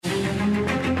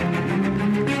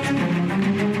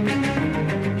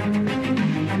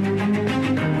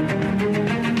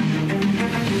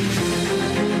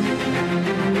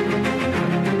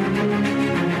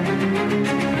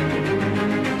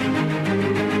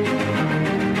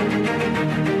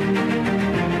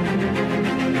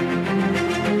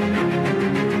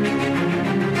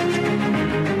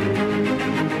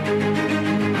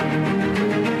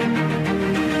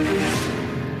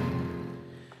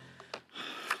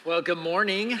Well, good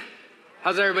morning.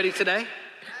 How's everybody today?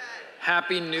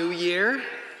 Happy New Year.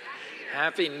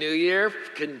 Happy New Year.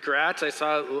 Congrats. I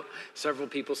saw several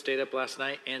people stayed up last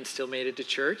night and still made it to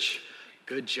church.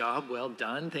 Good job. Well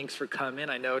done. Thanks for coming.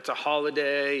 I know it's a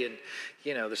holiday and,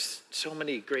 there's so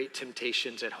many great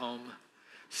temptations at home.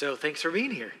 So thanks for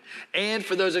being here. And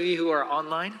for those of you who are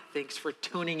online, thanks for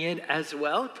tuning in as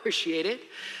well. Appreciate it.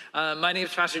 My name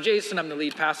is Pastor Jason. I'm the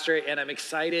lead pastor, and I'm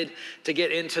excited to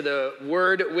get into the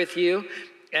Word with you.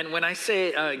 And when I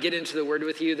say get into the Word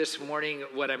with you this morning,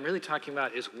 what I'm really talking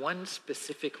about is one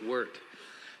specific word.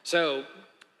 So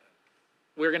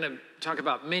we're going to talk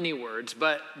about many words,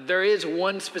 but there is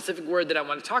one specific word that I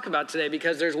want to talk about today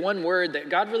because there's one word that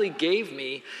God really gave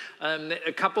me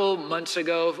a couple months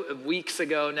ago, weeks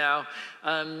ago now,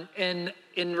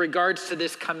 in regards to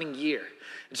this coming year.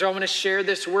 And so I want to share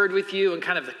this word with you and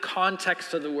kind of the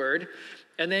context of the word,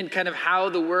 and then kind of how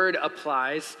the word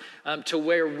applies to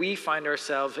where we find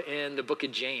ourselves in the book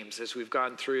of James as we've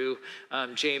gone through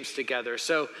James together.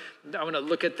 So I want to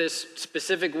look at this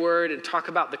specific word and talk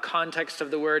about the context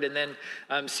of the word, and then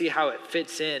see how it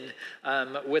fits in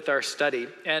with our study.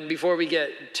 And before we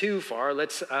get too far,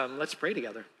 let's pray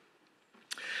together.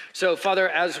 So Father,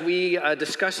 as we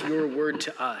discuss your word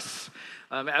to us,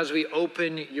 as we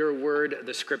open your word,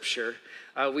 the scripture,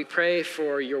 we pray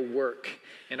for your work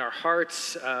in our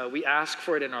hearts. We ask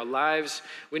for it in our lives.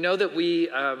 We know that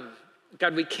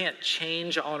God, we can't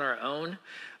change on our own.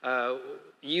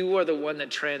 You are the one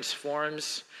that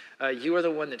transforms. You are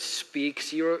the one that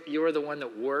speaks. You are the one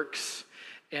that works.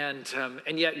 And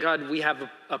yet, God, we have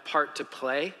a part to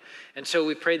play. And so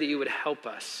we pray that you would help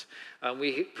us.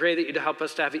 We pray that you'd help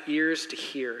us to have ears to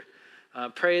hear.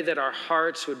 Pray that our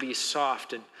hearts would be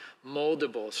soft and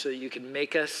moldable so that you can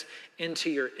make us into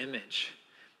your image,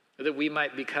 that we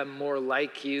might become more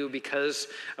like you because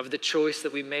of the choice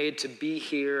that we made to be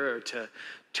here or to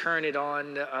turn it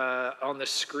on the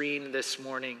screen this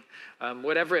morning.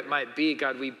 Whatever it might be,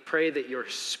 God, we pray that your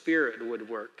spirit would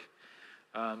work,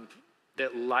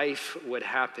 that life would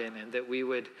happen, and that we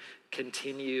would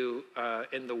continue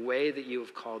in the way that you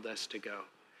have called us to go.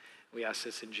 We ask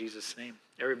this in Jesus' name.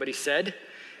 Everybody said,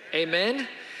 amen.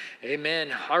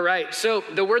 Amen. All right. So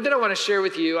the word that I want to share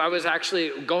with you, I was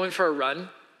actually going for a run.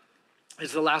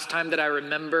 It's the last time that I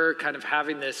remember kind of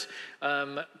having this,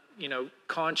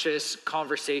 conscious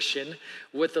conversation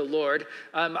with the Lord.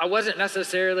 I wasn't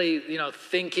necessarily,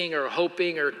 thinking or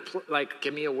hoping or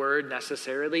give me a word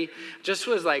necessarily. Just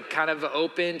was kind of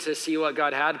open to see what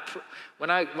God had. When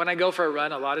I go for a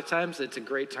run, a lot of times it's a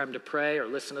great time to pray or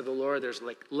listen to the Lord. There's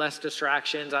less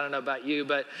distractions. I don't know about you,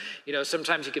 but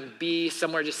sometimes you can be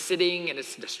somewhere just sitting and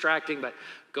it's distracting, but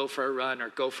go for a run or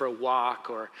go for a walk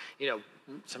or,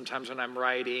 sometimes when I'm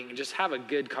writing, just have a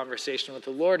good conversation with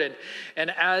the Lord.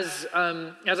 And as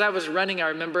I was running, I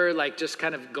remember just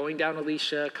kind of going down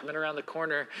Alicia, coming around the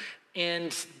corner,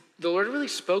 and the Lord really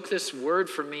spoke this word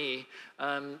for me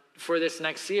for this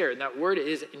next year. And that word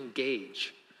is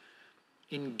engage.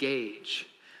 Engage.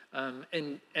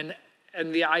 And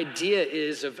the idea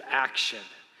is of action,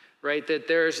 right? That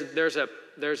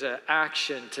there's a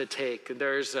action to take.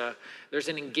 There's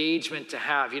an engagement to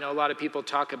have. A lot of people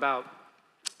talk about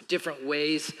different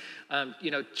ways,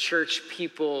 church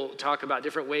people talk about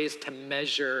different ways to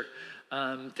measure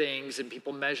things, and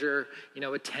people measure,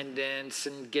 attendance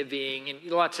and giving and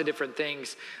lots of different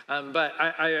things. But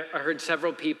I heard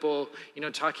several people,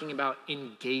 talking about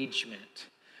engagement.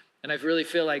 And I really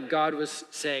feel like God was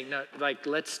saying, no,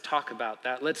 let's talk about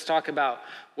that. Let's talk about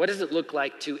what does it look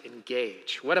like to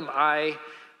engage? What am I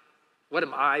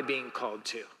being called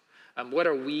to? What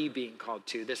are we being called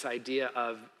to? This idea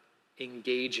of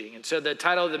engaging. And so the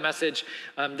title of the message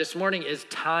this morning is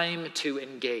Time to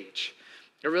Engage.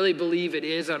 I really believe it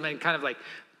is. I'm going to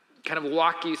kind of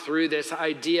walk you through this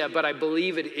idea, but I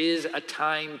believe it is a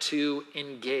time to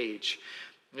engage.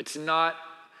 It's not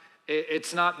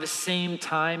the same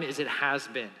time as it has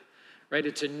been, right?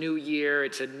 It's a new year.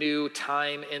 It's a new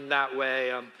time in that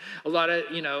way. A lot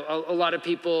of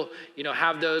people,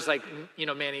 have those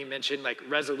Manny mentioned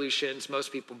resolutions.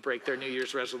 Most people break their New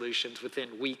Year's resolutions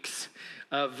within weeks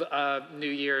of New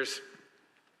Year's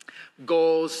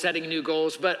goals, setting new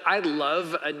goals. But I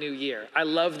love a new year. I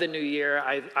love the new year.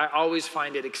 I always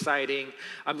find it exciting.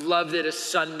 I love that a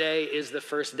Sunday is the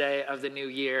first day of the new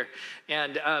year.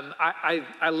 And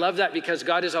I love that because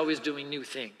God is always doing new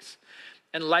things.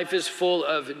 And life is full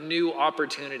of new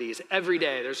opportunities. Every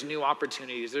day there's new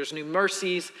opportunities. There's new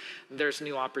mercies. There's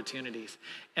new opportunities.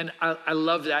 And I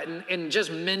love that. And just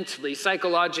mentally,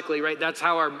 psychologically, right? That's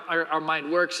how our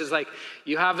mind works is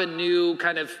you have a new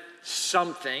kind of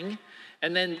something,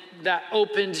 And then that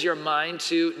opens your mind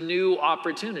to new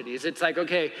opportunities. It's like,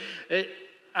 okay,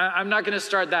 I'm not going to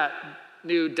start that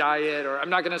new diet, or I'm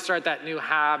not going to start that new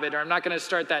habit, or I'm not going to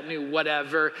start that new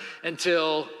whatever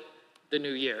until the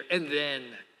new year. And then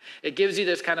it gives you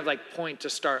this kind of like point to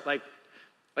start, like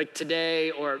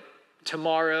today or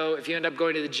tomorrow. If you end up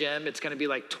going to the gym, it's going to be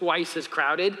like twice as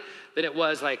crowded than it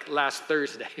was like last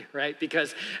Thursday, right?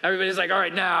 Because everybody's like, all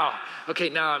right, now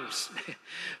I'm.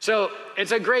 So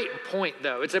it's a great point,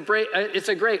 though. It's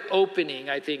a great opening,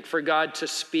 I think, for God to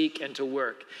speak and to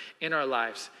work in our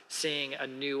lives, seeing a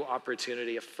new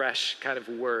opportunity, a fresh kind of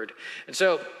word. And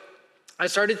so I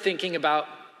started thinking about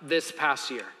this past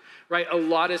year, right? A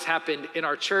lot has happened in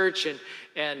our church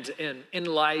and in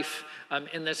life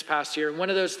in this past year. And one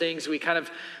of those things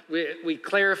we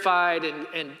clarified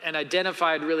and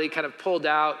identified, really kind of pulled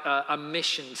out a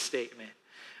mission statement.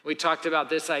 We talked about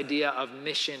this idea of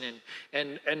mission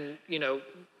and the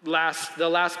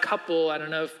last couple, I don't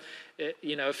know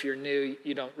if you're new,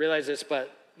 you don't realize this,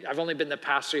 but I've only been the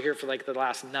pastor here for like the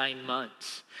last 9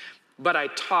 months. But I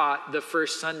taught the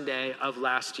first Sunday of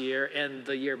last year and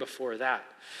the year before that.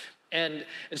 And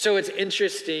so it's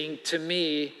interesting to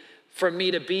me, for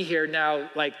me to be here now,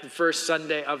 like the first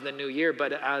Sunday of the new year,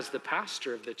 but as the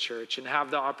pastor of the church, and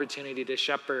have the opportunity to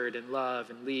shepherd and love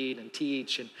and lead and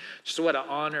teach, and just what an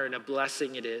honor and a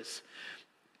blessing it is.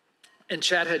 And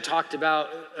Chad had talked about,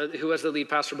 who was the lead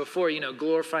pastor before,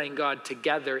 glorifying God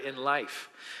together in life.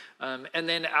 And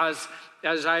then as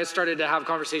I started to have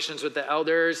conversations with the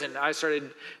elders, and I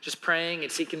started just praying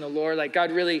and seeking the Lord, like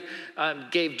God really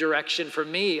gave direction for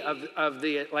me of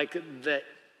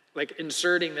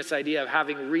inserting this idea of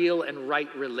having real and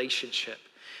right relationship.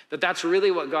 That's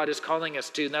really what God is calling us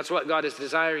to, and that's what God is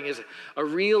desiring, is a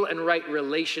real and right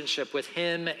relationship with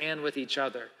Him and with each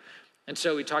other. And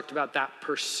so we talked about that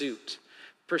pursuing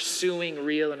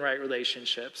real and right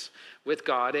relationships with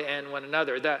God and one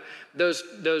another. That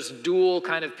those dual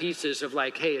kind of pieces of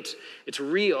like, hey, it's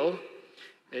real.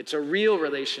 It's a real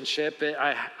relationship.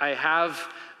 I have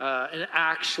an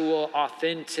actual,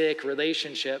 authentic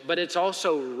relationship, but it's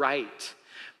also right.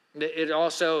 It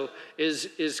also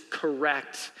is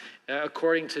correct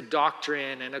according to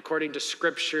doctrine and according to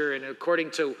Scripture and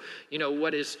according to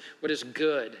what is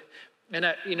good. And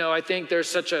I think there's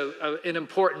such an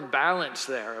important balance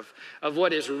there of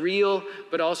what is real,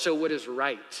 but also what is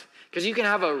right. Because you can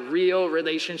have a real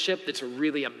relationship that's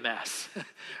really a mess,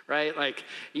 right? Like,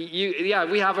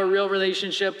 we have a real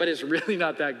relationship, but it's really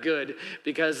not that good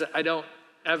because I don't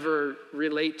ever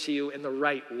relate to you in the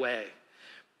right way.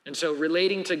 And so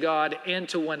relating to God and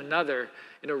to one another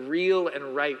in a real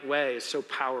and right way is so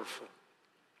powerful.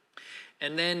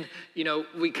 And then,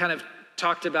 we kind of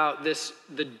talked about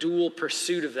the dual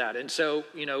pursuit of that. And so,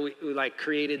 we like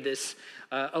created this,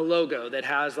 a logo that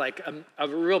has like a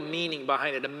real meaning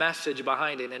behind it, a message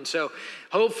behind it. And so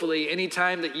hopefully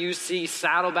anytime that you see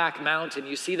Saddleback Mountain,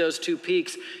 you see those two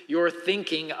peaks, you're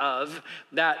thinking of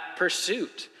that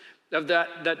pursuit, of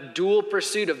that dual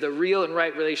pursuit of the real and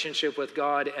right relationship with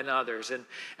God and others.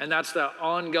 And that's the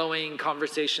ongoing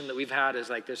conversation that we've had, is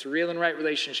like this real and right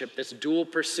relationship, this dual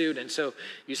pursuit. And so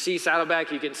you see Saddleback,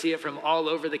 you can see it from all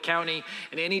over the county.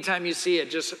 And anytime you see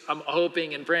it, I'm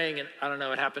hoping and praying, and I don't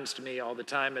know, it happens to me all the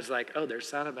time, is like, oh, there's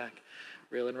Saddleback.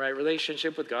 Real and right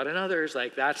relationship with God and others.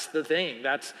 Like, that's the thing.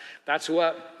 That's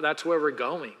where we're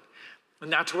going. And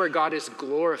that's where God is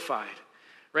glorified.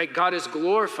 Right? God is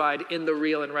glorified in the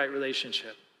real and right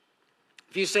relationship.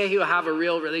 If you say you have a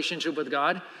real relationship with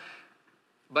God,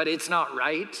 but it's not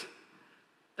right,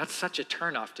 that's such a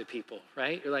turnoff to people,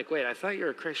 right? You're like, wait, I thought you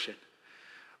were a Christian.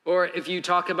 Or if you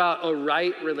talk about a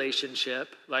right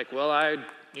relationship, like, well, I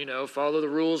follow the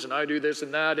rules and I do this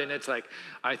and that, and it's like,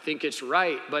 I think it's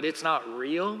right, but it's not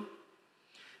real.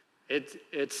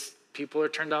 It's people are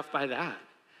turned off by that,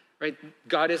 right?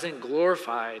 God isn't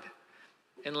glorified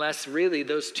unless really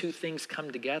those two things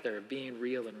come together, being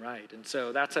real and right. And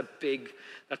so that's a big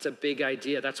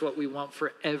idea. That's what we want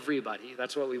for everybody.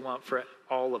 That's what we want for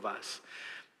all of us.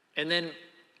 And then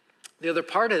the other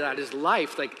part of that is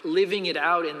life, like living it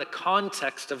out in the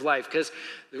context of life, because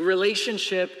the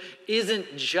relationship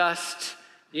isn't just,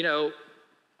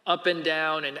 up and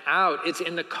down and out. It's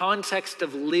in the context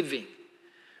of living.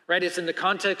 Right? It's in the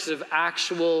context of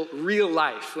actual real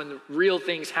life, when real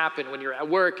things happen, when you're at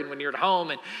work and when you're at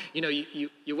home and,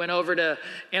 you went over to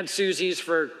Aunt Susie's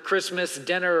for Christmas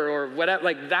dinner or whatever.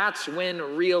 Like, that's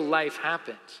when real life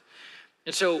happens.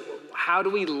 And so how do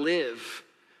we live?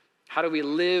 How do we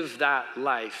live that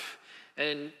life?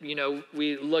 And,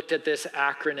 we looked at this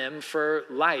acronym for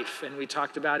life, and we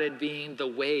talked about it being the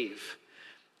wave.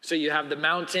 So you have the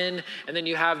mountain, and then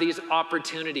you have these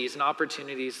opportunities, and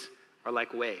opportunities are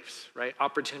like waves, right?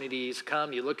 Opportunities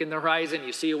come, you look in the horizon,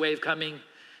 you see a wave coming,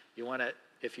 you want to,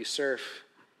 if you surf,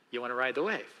 you want to ride the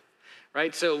wave,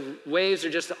 right? So waves are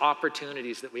just the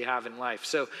opportunities that we have in life.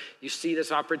 So you see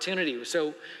this opportunity.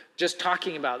 So just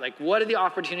talking about, like, what are the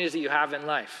opportunities that you have in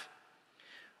life?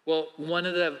 Well, one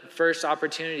of the first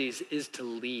opportunities is to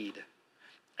lead.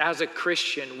 As a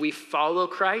Christian, we follow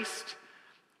Christ,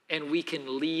 and we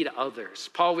can lead others.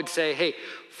 Paul would say, hey,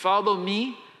 follow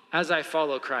me as I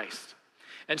follow Christ.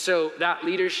 And so that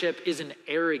leadership isn't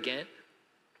arrogant.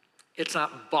 It's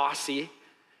not bossy.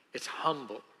 It's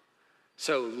humble.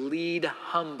 So lead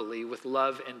humbly with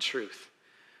love and truth.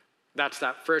 That's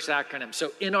that first acronym.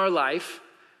 So in our life,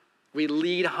 we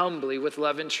lead humbly with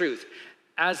love and truth.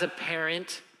 As a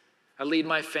parent, I lead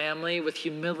my family with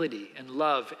humility and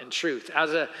love and truth.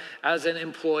 As an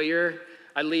employer,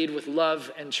 I lead with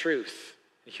love and truth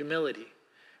and humility,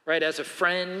 right? As a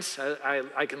friend,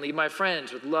 I can lead my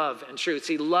friends with love and truth.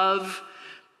 See, love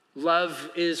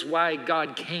is why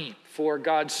God came. For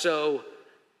God so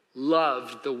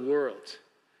loved the world.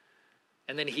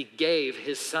 And then he gave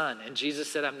his son. And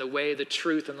Jesus said, I'm the way, the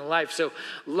truth, and the life. So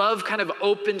love kind of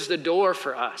opens the door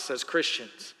for us as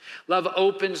Christians. Love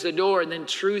opens the door, and then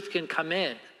truth can come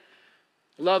in.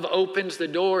 Love opens the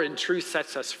door, and truth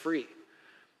sets us free.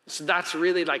 So that's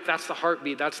really that's the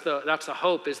heartbeat. That's the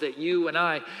hope, is that you and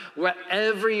I,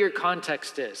 wherever your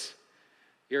context is,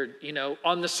 you're,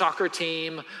 on the soccer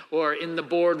team or in the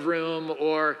boardroom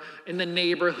or in the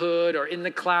neighborhood or in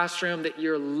the classroom, that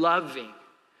you're loving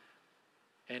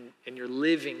and you're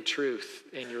living truth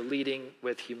and you're leading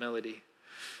with humility.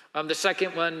 The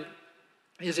second one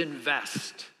is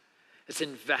invest. It's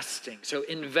investing. So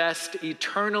invest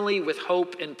eternally with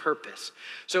hope and purpose.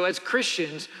 So as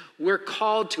Christians, we're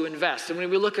called to invest. And when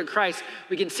we look at Christ,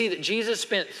 we can see that Jesus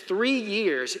spent 3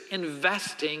 years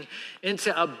investing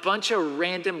into a bunch of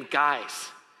random guys.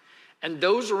 And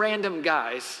those random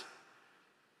guys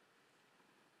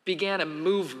began a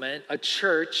movement, a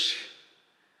church,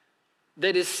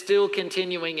 that is still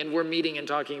continuing and we're meeting and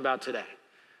talking about today,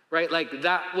 right? Like,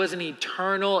 that was an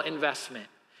eternal investment.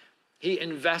 He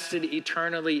invested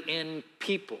eternally in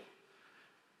people.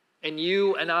 And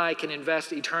you and I can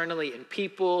invest eternally in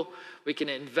people. We can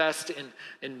invest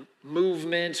in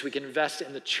movements. We can invest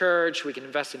in the church. We can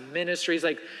invest in ministries.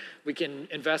 Like, we can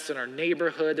invest in our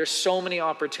neighborhood. There's so many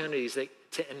opportunities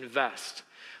to invest.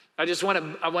 I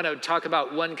want to talk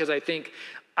about one, because I think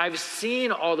I've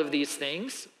seen all of these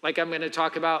things. Like, I'm going to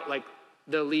talk about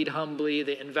the lead humbly,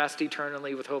 the invest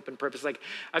eternally with hope and purpose. Like,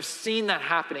 I've seen that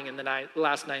happening in the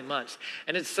last 9 months.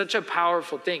 And it's such a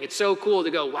powerful thing. It's so cool to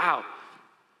go, wow.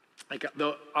 Like,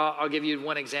 I'll give you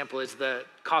one example, is the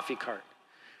coffee cart,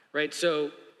 right?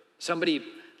 So somebody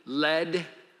led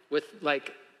with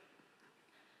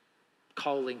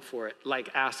calling for it,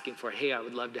 asking for it. Hey, I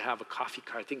would love to have a coffee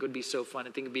cart. I think it would be so fun.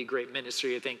 I think it'd be a great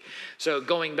ministry, I think. So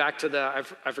going back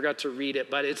to I forgot to read it,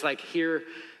 but it's here,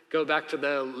 go back to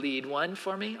the lead one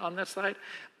for me on that slide.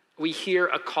 We hear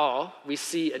a call, we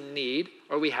see a need,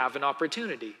 or we have an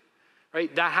opportunity,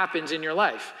 right? That happens in your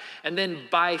life. And then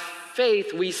by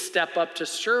faith, we step up to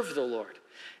serve the Lord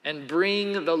and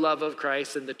bring the love of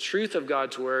Christ and the truth of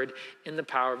God's word in the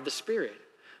power of the Spirit.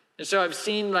 And so I've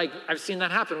seen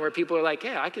that happen, where people are like,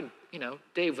 hey, I can,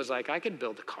 Dave was like, I could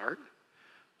build a cart.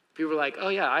 People are like, oh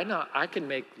yeah, I know, I can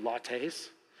make lattes.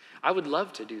 I would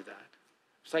love to do that.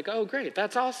 It's like, oh, great,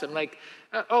 that's awesome.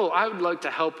 I would like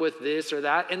to help with this or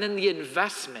that. And then the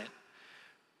investment,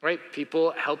 right?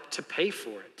 People help to pay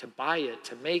for it, to buy it,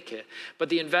 to make it. But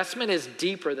the investment is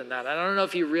deeper than that. I don't know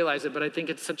if you realize it, but I think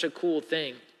it's such a cool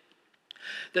thing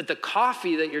that the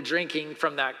coffee that you're drinking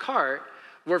from that cart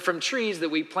were from trees that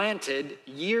we planted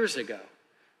years ago,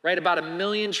 right? About 1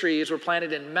 million trees were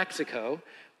planted in Mexico,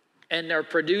 and they're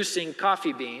producing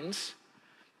coffee beans.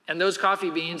 And those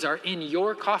coffee beans are in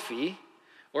your coffee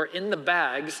or in the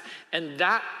bags, and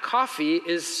that coffee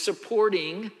is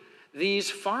supporting these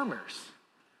farmers,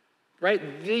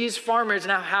 right? These farmers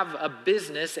now have a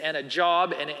business and a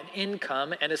job and an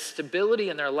income and a stability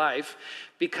in their life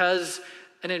because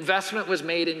an investment was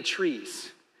made in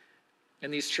trees.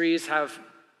 And these trees have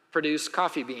produced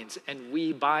coffee beans, and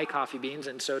we buy coffee beans,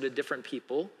 and so do different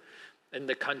people in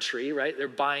the country, right? They're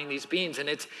buying these beans, and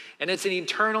it's an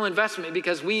eternal investment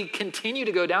because we continue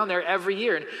to go down there every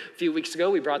year. And a few weeks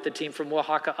ago, we brought the team from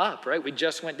Oaxaca up, right? We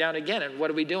just went down again, and what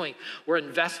are we doing? We're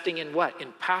investing in what?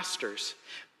 In pastors,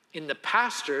 in the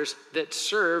pastors that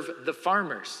serve the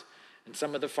farmers. And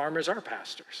some of the farmers are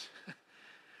pastors,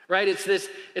 right? It's this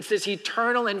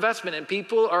eternal investment, and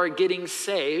people are getting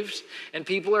saved, and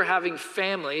people are having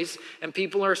families, and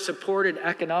people are supported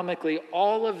economically.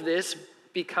 All of this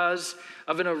because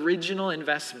of an original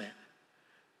investment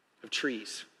of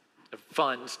trees, of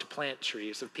funds to plant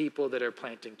trees, of people that are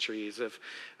planting trees, of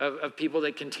people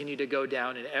that continue to go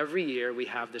down. And every year we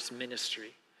have this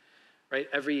ministry, right?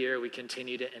 Every year we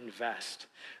continue to invest.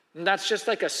 And that's just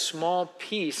like a small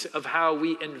piece of how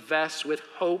we invest with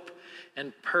hope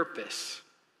and purpose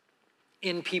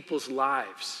in people's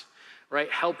lives, right?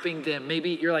 Helping them.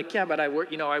 Maybe you're like, yeah, but I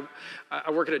work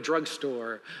at a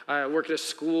drugstore, I work at a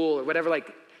school or whatever. Like,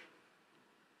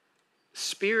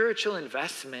 spiritual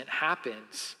investment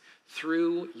happens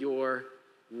through your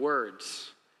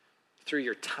words, through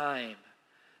your time,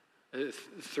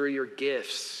 through your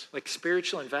gifts. Like,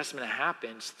 spiritual investment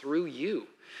happens through you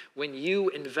when you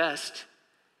invest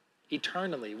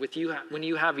eternally, when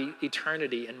you have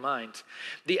eternity in mind.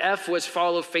 The F was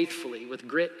follow faithfully with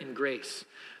grit and grace.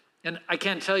 And I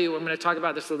can't tell you, I'm going to talk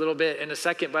about this a little bit in a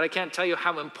second, but I can't tell you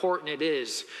how important it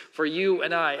is for you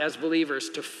and I as believers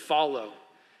to follow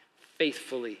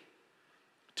faithfully,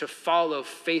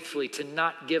 to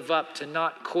not give up, to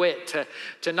not quit,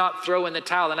 to not throw in the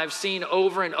towel. And I've seen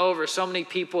over and over so many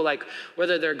people, like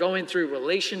whether they're going through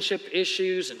relationship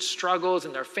issues and struggles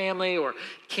in their family, or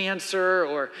cancer,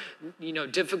 or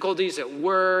difficulties at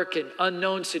work and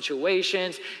unknown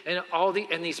situations, and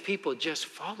these people just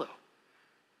follow.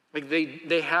 Like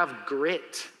they have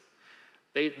grit.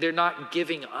 They're not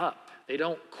giving up. They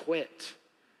don't quit.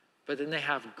 But then they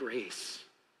have grace.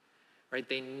 Right?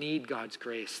 They need God's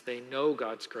grace. They know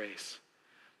God's grace.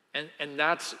 And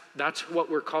that's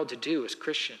what we're called to do as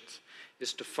Christians,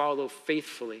 is to follow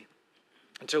faithfully.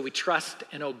 And so we trust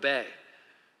and obey.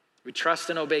 We trust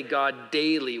and obey God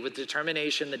daily with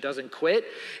determination that doesn't quit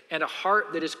and a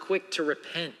heart that is quick to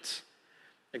repent.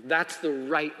 Like, that's the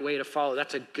right way to follow.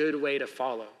 That's a good way to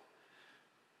follow.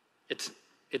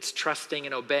 It's trusting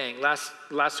and obeying.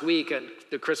 Last week at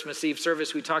the Christmas Eve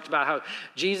service, we talked about how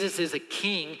Jesus is a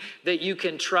king that you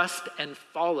can trust and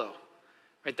follow.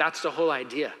 Right? That's the whole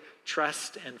idea.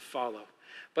 Trust and follow.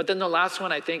 But then the last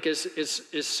one I think is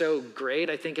so great.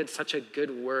 I think it's such a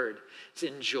good word. It's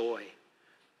enjoy.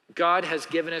 God has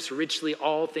given us richly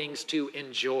all things to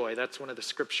enjoy. That's one of the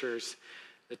scriptures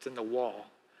that's in the wall,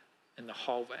 in the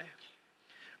hallway.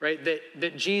 Right?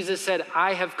 That Jesus said,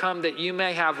 I have come that you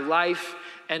may have life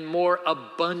and more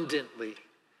abundantly.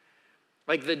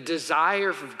 Like, the desire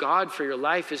of God for your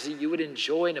life is that you would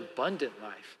enjoy an abundant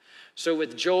life. So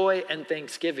with joy and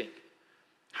thanksgiving,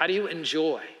 how do you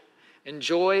enjoy?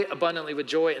 Enjoy abundantly with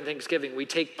joy and thanksgiving. We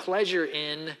take pleasure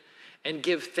in and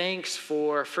give thanks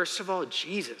for, first of all,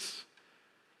 Jesus.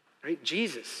 Right?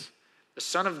 Jesus, the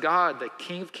Son of God, the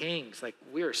King of Kings. Like,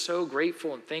 we are so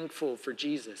grateful and thankful for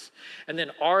Jesus. And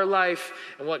then our life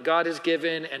and what God has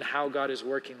given and how God is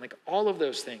working. Like, all of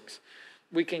those things,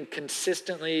 we can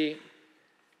consistently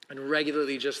and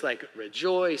regularly just like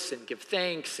rejoice and give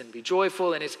thanks and be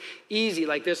joyful. And it's easy.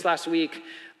 Like this last week,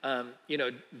 Deborah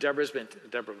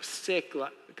was sick,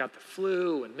 got the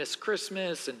flu and missed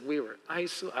Christmas, and we were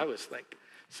isolated. I was like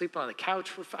sleeping on the couch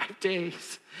for 5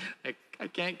 days. Like, I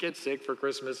can't get sick for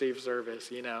Christmas Eve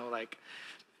service,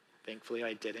 thankfully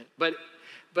I didn't. But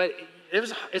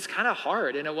it's kind of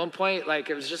hard. And at one point, like,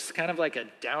 it was just kind of like a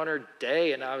downer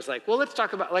day. And I was like, well, let's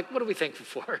talk about, like, what are we thankful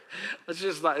for?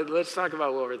 Let's talk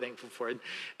about what we're thankful for.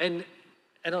 And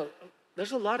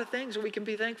there's a lot of things that we can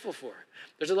be thankful for.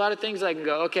 There's a lot of things I can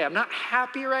go, okay, I'm not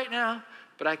happy right now,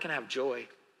 but I can have joy.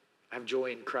 I have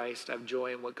joy in Christ. I have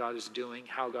joy in what God is doing,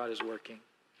 how God is working.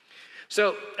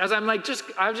 So as I was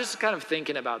just kind of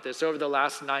thinking about this over the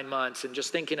last 9 months, and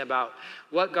just thinking about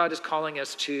what God is calling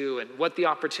us to and what the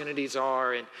opportunities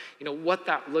are, and what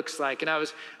that looks like. And I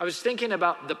was thinking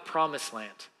about the promised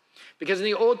land, because in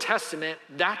the Old Testament,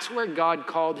 that's where God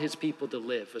called his people to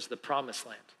live, was the promised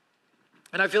land.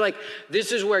 And I feel like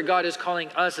this is where God is calling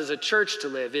us as a church to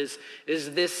live, is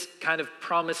this kind of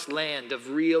promised land of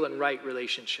real and right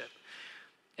relationship.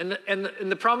 And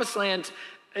the promised land,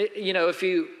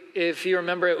 if you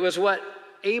remember, it was what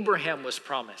Abraham was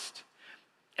promised.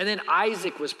 And then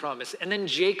Isaac was promised. And then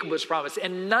Jacob was promised.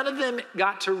 And none of them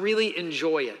got to really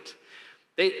enjoy it.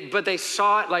 But they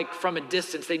saw it like from a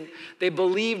distance. They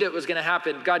believed it was going to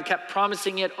happen. God kept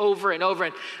promising it over and over.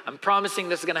 And I'm promising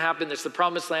this is going to happen. This is the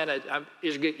promised land.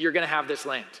 You're going to have this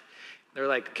land. They're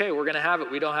like, okay, we're going to have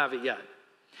it. We don't have it yet.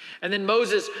 And then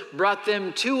Moses brought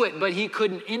them to it, but he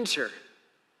couldn't enter.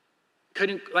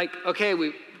 Okay,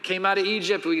 we came out of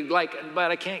Egypt,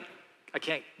 but I can't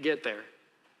get there.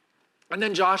 And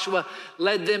then Joshua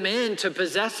led them in to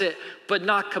possess it, but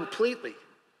not completely.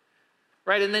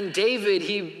 right? And then David,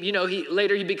 he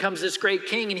later becomes this great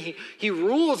king and he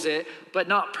rules it, but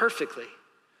not perfectly.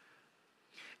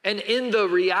 And in the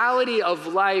reality of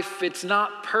life, it's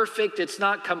not perfect, it's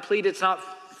not complete, it's not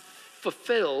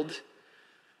fulfilled,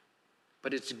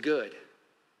 but it's good.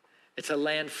 It's a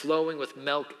land flowing with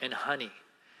milk and honey.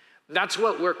 That's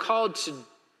what we're called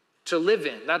to live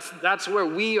in. That's where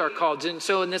we are called. And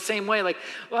so in the same way, like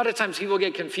a lot of times people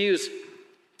get confused.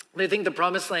 They think the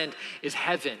promised land is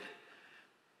heaven.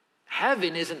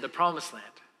 Heaven isn't the promised land.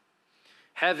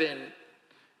 Heaven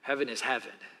is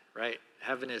heaven, right?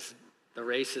 Heaven is the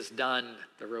race is done,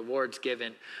 the reward's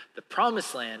given. The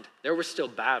promised land, there were still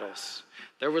battles.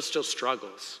 There were still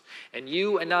struggles. And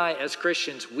you and I as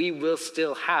Christians, we will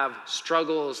still have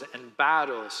struggles and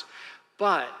battles,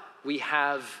 but we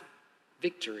have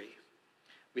victory.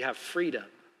 We have freedom.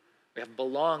 We have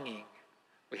belonging.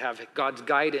 We have God's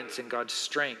guidance and God's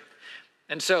strength.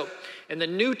 And so in the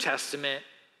New Testament,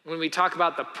 when we talk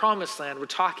about the promised land, we're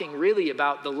talking really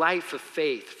about the life of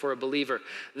faith for a believer,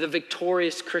 the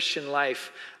victorious Christian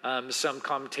life, some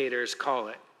commentators call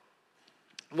it.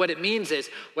 What it means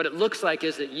is, what it looks like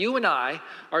is that you and I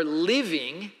are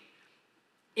living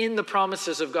in the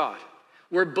promises of God.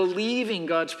 We're believing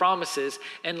God's promises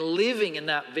and living in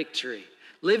that victory.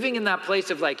 Living in that place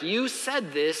of like, you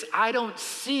said this, I don't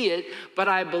see it, but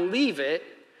I believe it.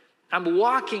 I'm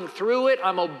walking through it,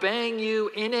 I'm obeying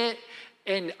you in it,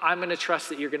 and I'm going to trust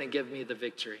that you're going to give me the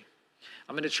victory.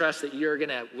 I'm going to trust that you're going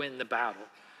to win the battle.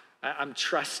 I'm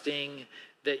trusting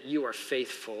that you are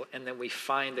faithful, and then we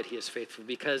find that he is faithful,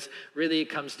 because really it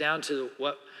comes down to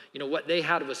what they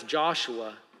had was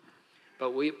Joshua,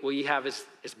 but what we have is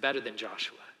better than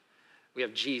Joshua. We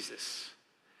have Jesus.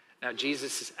 Now,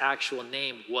 Jesus' actual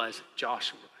name was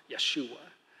Joshua, Yeshua.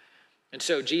 And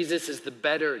so Jesus is the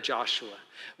better Joshua.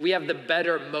 We have the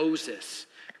better Moses.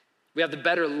 We have the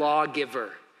better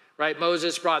lawgiver, right?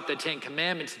 Moses brought the 10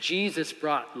 Commandments. Jesus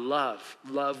brought love.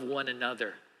 Love one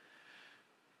another.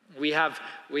 We have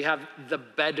the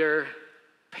better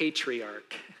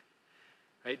patriarch,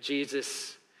 right?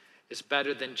 Jesus is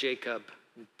better than Jacob,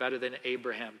 better than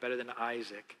Abraham, better than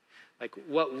Isaac. Like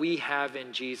what we have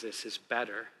in Jesus is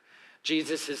better.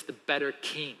 Jesus is the better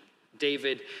king.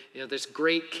 David, this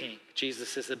great king.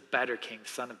 Jesus is a better king,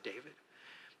 son of David.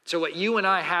 So what you and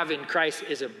I have in Christ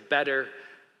is a better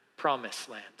promised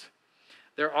land.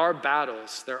 There are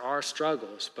battles, there are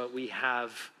struggles, but we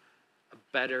have a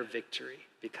better victory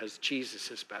because Jesus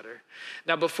is better.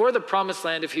 Now, before the promised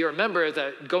land, if you remember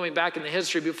that going back in the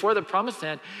history, before the promised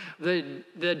land,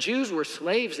 the Jews were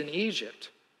slaves in Egypt.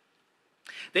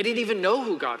 They didn't even know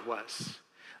who God was.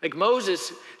 Like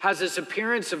Moses has this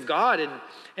appearance of God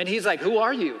and he's like, who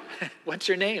are you? What's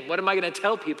your name? What am I going to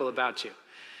tell people about you?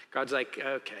 God's like,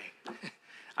 okay,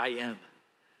 I am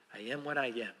what I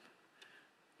am.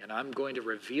 And I'm going to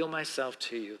reveal myself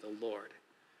to you, the Lord.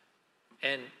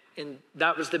 And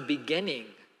that was the beginning.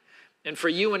 And for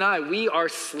you and I, we are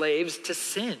slaves to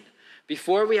sin.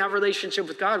 Before we have a relationship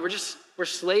with God, we're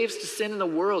slaves to sin in the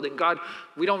world. And God,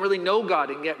 we don't really know God,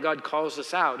 and yet God calls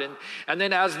us out. And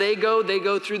then as they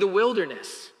go through the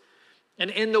wilderness. And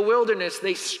in the wilderness,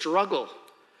 they struggle.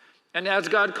 And as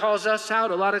God calls us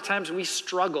out, a lot of times we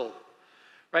struggle,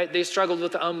 right? They struggled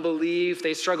with unbelief.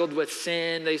 They struggled with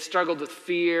sin. They struggled with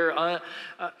fear,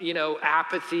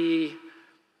 apathy,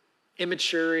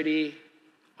 immaturity,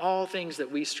 all things that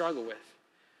we struggle with.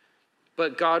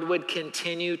 But God would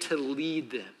continue to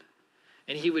lead them,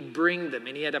 and he would bring them,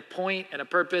 and he had a point and a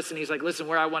purpose, and he's like, listen,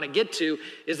 where I want to get to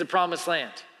is the promised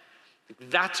land.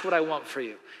 That's what I want for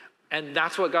you. And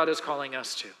that's what God is calling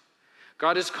us to.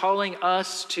 God is calling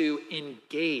us to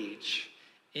engage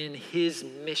in his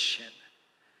mission.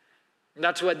 And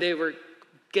that's what they were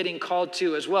getting called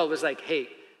to as well. It was like, hey,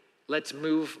 let's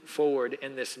move forward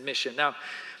in this mission. Now,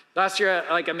 last year,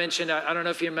 like I mentioned, I don't know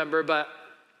if you remember, but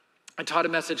I taught a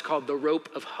message called The Rope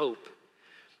of Hope.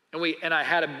 And I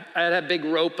had a big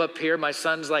rope up here, my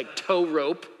son's like tow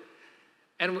rope.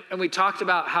 And we talked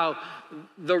about how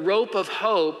the rope of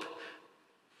hope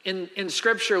in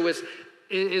Scripture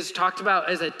is talked about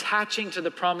as attaching to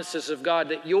the promises of God,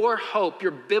 that your hope,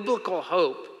 your biblical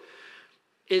hope,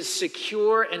 is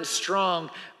secure and strong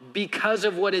because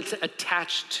of what it's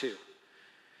attached to.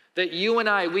 That you and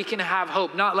I, we can have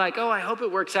hope, not like, oh, I hope it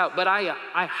works out, but I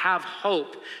have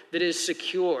hope that is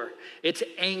secure. It's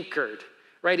anchored,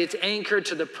 right? It's anchored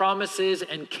to the promises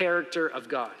and character of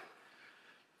God.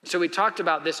 So we talked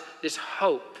about this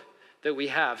hope that we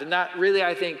have. And that really,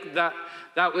 I think that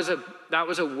was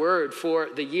a word for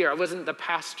the year. I wasn't the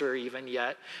pastor even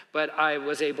yet, but I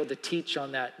was able to teach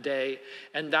on that day.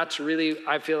 And that's really,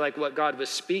 I feel like what God was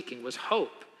speaking was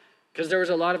hope. because there was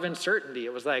a lot of uncertainty.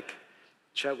 It was like,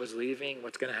 Chet was leaving,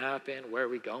 what's going to happen? Where are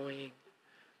we going?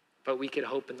 But we could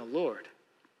hope in the Lord.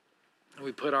 And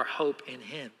we put our hope in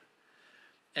him.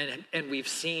 And we've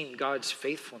seen God's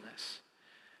faithfulness,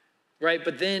 right?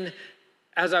 But then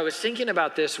as I was thinking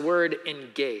about this word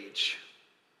engage,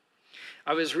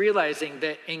 I was realizing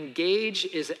that engage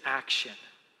is action.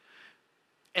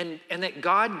 And that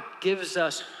God gives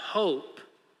us hope,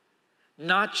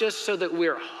 not just so that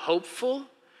we're hopeful,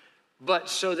 but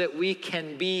so that we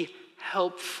can be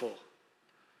helpful.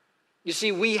 You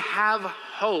see, we have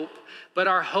hope, but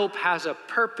our hope has a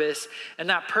purpose, and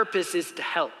that purpose is to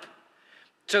help.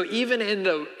 So even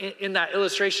in that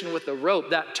illustration with the rope,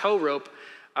 that tow rope,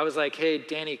 I was like, hey,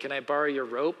 Danny, can I borrow your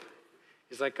rope?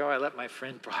 He's like, oh, I let my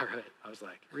friend borrow it. I was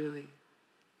like, really?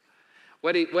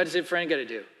 What is his friend going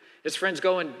to do? His friend's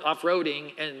going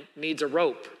off-roading and needs a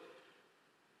rope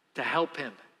to help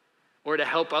him or to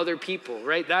help other people,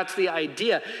 right? That's the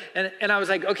idea. And I was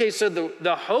like, okay, so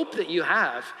the hope that you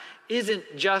have isn't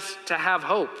just to have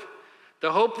hope.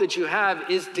 The hope that you have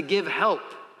is to give help.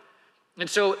 And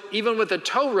so even with a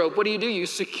tow rope, what do? You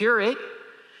secure it,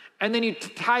 and then you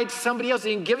tie it to somebody else,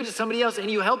 and you give it to somebody else, and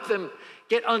you help them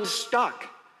get unstuck.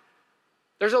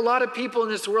 There's a lot of people in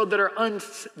this world that are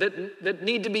that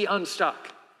need to be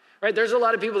unstuck, right? There's a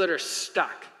lot of people that are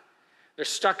stuck. They're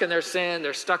stuck in their sin.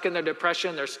 They're stuck in their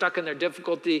depression. They're stuck in their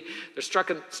difficulty. They're stuck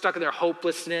in their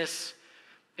hopelessness.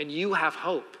 And you have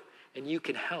hope, and you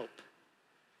can help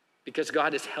because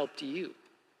God has helped you,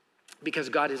 because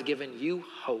God has given you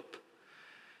hope.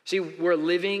 See, we're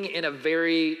living in a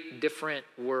very different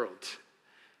world,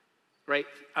 right?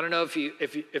 I don't know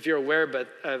if you're aware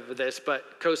of this,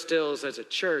 but Coast Hills as a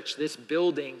church, this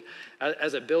building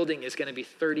as a building is going to be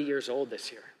 30 years old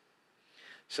this year.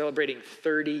 Celebrating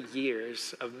 30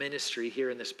 years of ministry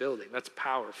here in this building. That's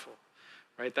powerful,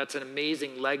 right? That's an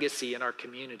amazing legacy in our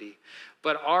community.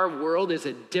 But our world is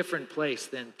a different place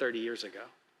than 30 years ago.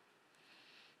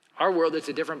 Our world is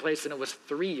a different place than it was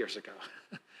 3 years ago.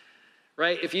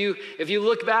 Right? If you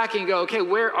look back and go, okay,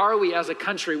 where are we as a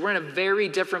country? We're in a very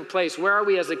different place. Where are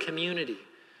we as a community?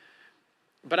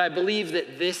 But I believe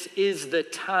that this is the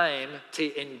time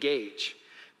to engage.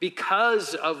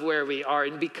 Because of where we are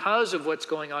and because of what's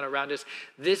going on around us,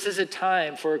 this is a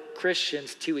time for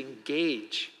Christians to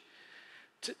engage,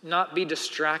 to not be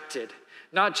distracted,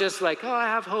 not just like, oh, I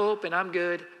have hope and I'm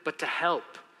good, but to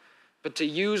help, but to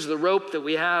use the rope that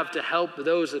we have to help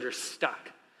those that are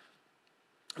stuck.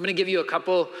 I'm going to give you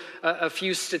a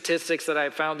few statistics that I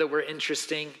found that were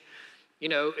interesting. You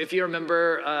know, if you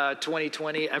remember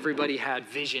 2020, everybody had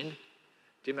vision.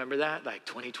 Do you remember that? Like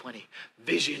 2020,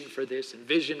 vision for this and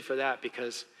vision for that,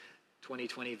 because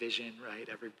 2020 vision, right?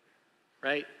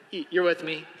 Right? You're with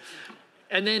me?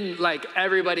 And then like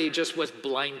everybody just was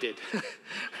blinded,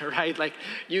 right? Like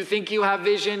you think you have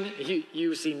vision,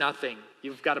 you see nothing.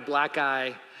 You've got a black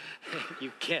eye.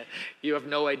 You have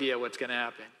no idea what's going to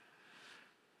happen.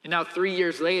 And now 3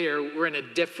 years later, we're in a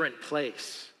different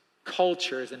place.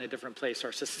 Culture is in a different place.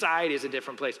 Our society is a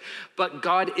different place. But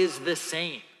God is the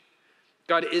same.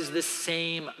 God is the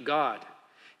same God.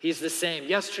 He's the same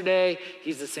yesterday.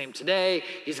 He's the same today.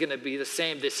 He's going to be the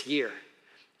same this year.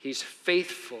 He's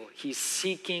faithful. He's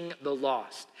seeking the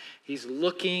lost. He's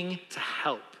looking to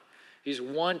help. He's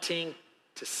wanting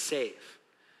to save.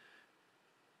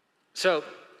 So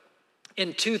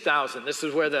in 2000, this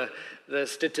is where the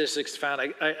statistics found.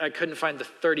 I couldn't find the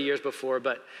 30 years before,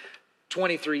 but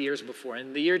 23 years before.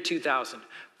 In the year 2000,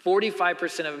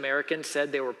 45% of Americans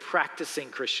said they were practicing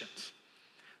Christians.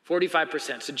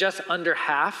 45%. So just under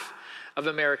half of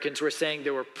Americans were saying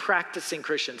they were practicing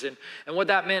Christians. And what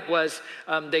that meant was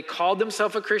they called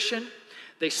themselves a Christian,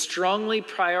 they strongly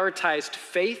prioritized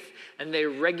faith, and they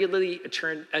regularly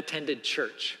attended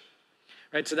church.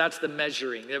 Right, so that's the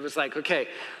measuring. It was like, okay,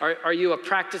 are you a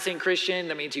practicing Christian?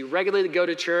 That means you regularly go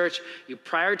to church, you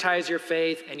prioritize your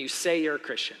faith, and you say you're a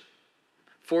Christian.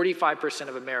 45%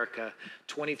 of America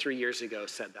 23 years ago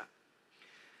said that.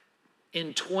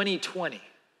 In 2020,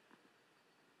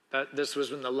 this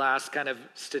was when the last kind of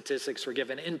statistics were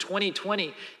given. In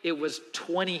 2020, it was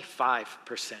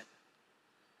 25%.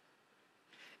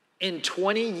 In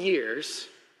 20 years,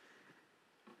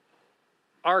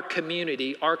 our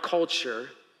community, our culture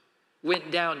went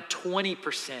down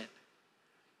 20%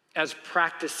 as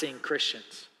practicing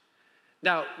Christians.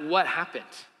 Now, what happened?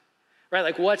 Right?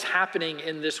 Like, what's happening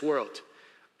in this world?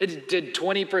 Did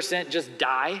 20% just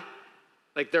die?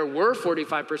 Like, there were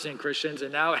 45% Christians,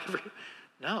 and now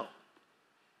no.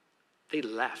 They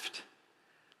left.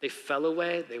 They fell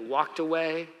away. They walked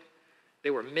away.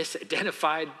 They were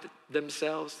misidentified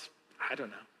themselves. I don't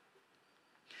know.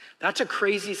 That's a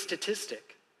crazy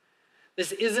statistic.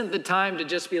 This isn't the time to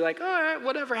just be like, all right,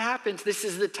 whatever happens. This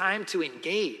is the time to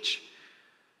engage.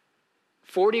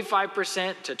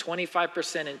 45% to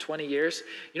 25% in 20 years.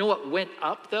 You know what went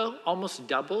up though? Almost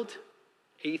doubled?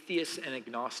 Atheists and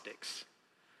agnostics.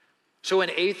 So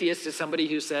an atheist is somebody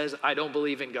who says, I don't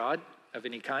believe in God of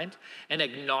any kind. An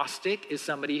agnostic is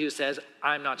somebody who says,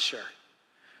 I'm not sure.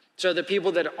 So the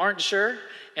people that aren't sure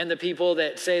and the people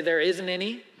that say there isn't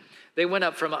any, they went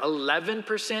up from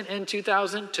 11% in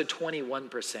 2000 to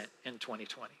 21% in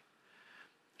 2020.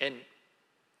 And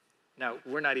now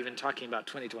we're not even talking about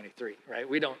 2023, right?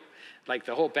 We don't, like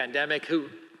the whole pandemic,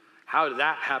 how did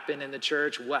that happen in the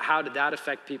church? How did that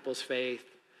affect people's faith?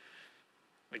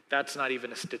 Like that's not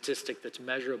even a statistic that's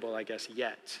measurable, I guess,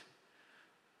 yet.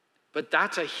 But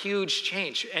that's a huge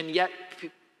change. And yet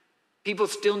people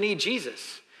still need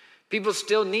Jesus. People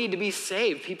still need to be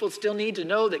saved. People still need to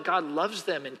know that God loves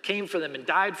them and came for them and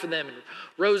died for them and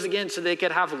rose again so they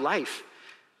could have life.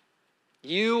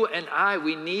 You and I,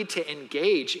 we need to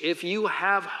engage. If you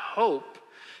have hope,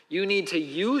 you need to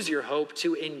use your hope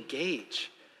to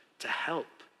engage, to help.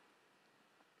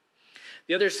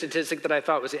 The other statistic that I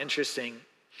thought was interesting,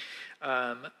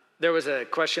 there was a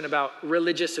question about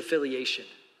religious affiliation.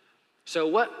 So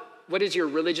what is your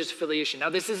religious affiliation? Now,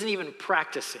 this isn't even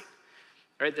practicing,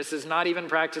 right? This is not even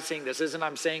practicing. This isn't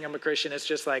I'm saying I'm a Christian. It's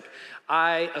just like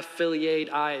I affiliate,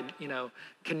 I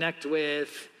connect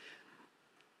with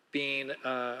being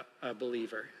a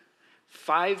believer.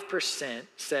 5%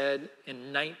 said in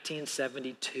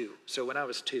 1972, so when I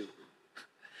was 2,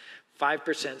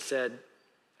 5% said,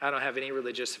 I don't have any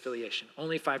religious affiliation.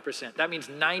 Only 5%. That means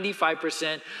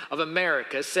 95% of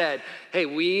America said, hey,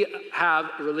 we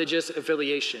have religious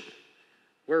affiliation.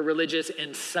 We're religious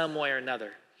in some way or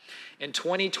another. In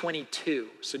 2022,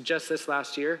 so just this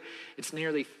last year, it's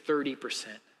nearly 30%.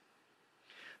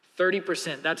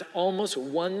 30%, that's almost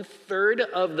 1/3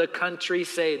 of the country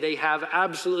say they have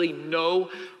absolutely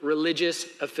no religious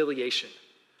affiliation.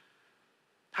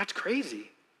 That's crazy.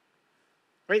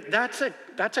 Right? That's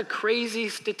a crazy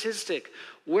statistic.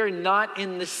 We're not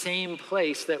in the same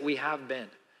place that we have been.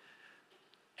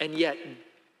 And yet,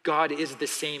 God is the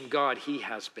same God he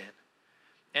has been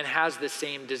and has the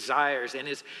same desires and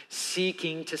is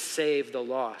seeking to save the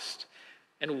lost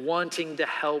and wanting to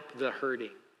help the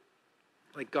hurting.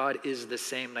 Like God is the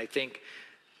same. And I think,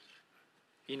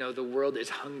 the world is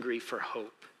hungry for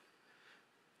hope.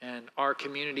 And our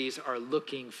communities are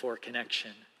looking for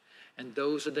connection. And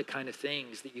those are the kind of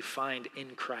things that you find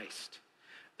in Christ.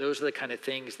 Those are the kind of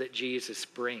things that Jesus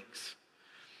brings.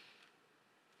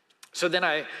 So then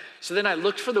I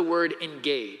looked for the word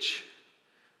engage.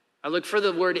 I looked for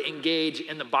the word engage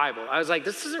in the Bible. I was like,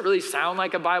 this doesn't really sound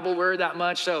like a Bible word that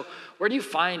much. So where do you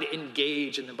find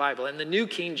engage in the Bible? In the New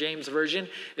King James Version,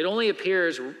 it only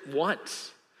appears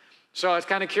once. So I was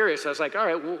kind of curious. I was like, all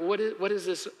right, what is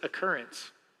this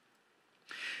occurrence?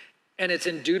 And it's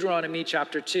in Deuteronomy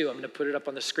chapter 2. I'm going to put it up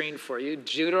on the screen for you.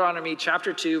 Deuteronomy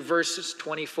chapter 2, verses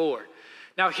 24.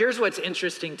 Now, here's what's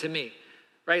interesting to me,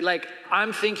 right? Like,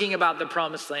 I'm thinking about the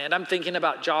promised land. I'm thinking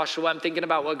about Joshua. I'm thinking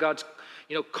about what God's,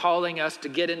 calling us to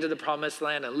get into the promised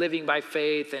land and living by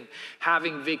faith and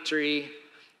having victory.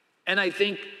 And I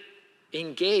think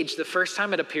engage, the first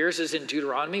time it appears is in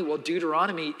Deuteronomy. Well,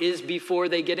 Deuteronomy is before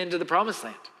they get into the promised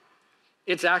land.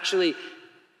 It's actually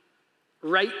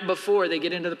right before they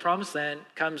get into the promised land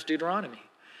comes Deuteronomy.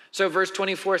 So verse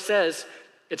 24 says,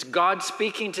 it's God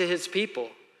speaking to his people.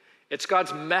 It's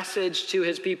God's message to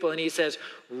his people. And he says,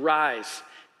 rise,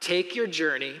 take your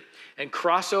journey and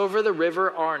cross over the river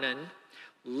Arnon.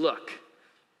 Look,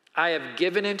 I have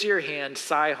given into your hand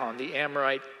Sihon, the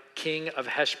Amorite king of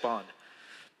Heshbon,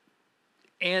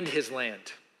 and his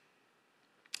land.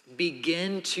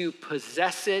 Begin to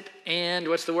possess it and,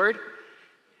 what's the word?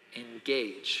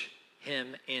 Engage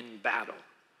him in battle.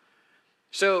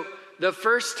 So the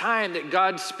first time that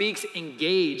God speaks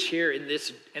engage here in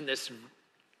this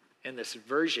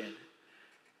version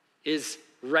is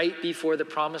right before the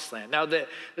promised land. Now the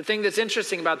thing that's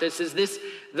interesting about this is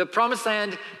the promised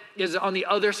land is on the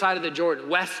other side of the Jordan,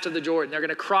 west of the Jordan. They're going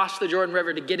to cross the Jordan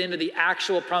River to get into the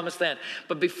actual promised land.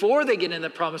 But before they get into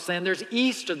the promised land, there's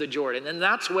east of the Jordan, and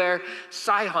that's where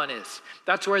Sihon is.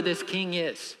 That's where this king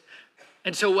is.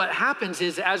 And so what happens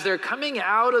is as they're coming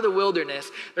out of the wilderness,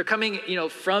 they're coming,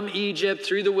 from Egypt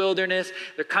through the wilderness,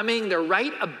 they're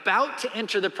right about to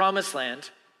enter the promised land.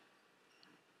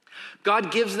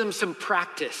 God gives them some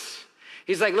practice.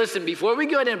 He's like, listen, before we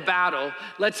go into battle,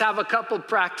 let's have a couple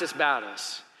practice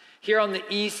battles. here on the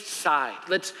east side.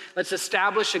 Let's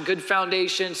establish a good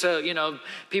foundation so,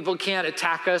 people can't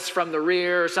attack us from the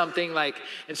rear or something like.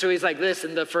 And so he's like,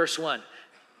 listen, the first one,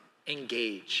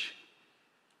 engage.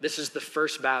 This is the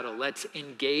first battle. Let's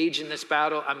engage in this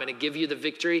battle. I'm going to give you the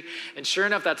victory. And sure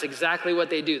enough, that's exactly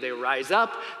what they do. They rise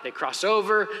up, they cross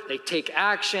over, they take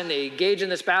action, they engage in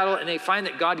this battle, and they find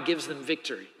that God gives them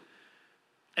victory.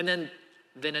 And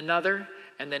then another,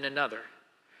 and then another.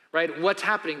 Right? What's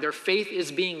happening? Their faith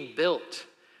is being built.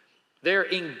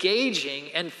 They're engaging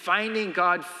and finding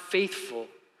God faithful.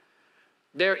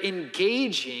 They're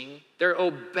engaging, they're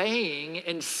obeying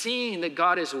and seeing that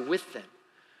God is with them.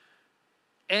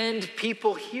 And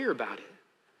people hear about it.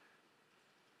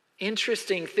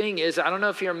 Interesting thing is, I don't know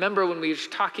if you remember when we were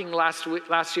talking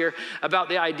last year about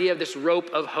the idea of this rope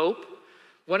of hope.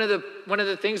 One of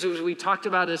the things was we talked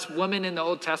about this woman in the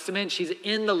Old Testament. She's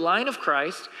in the line of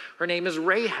Christ. Her name is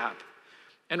Rahab.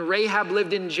 And Rahab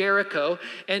lived in Jericho.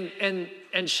 And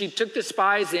she took the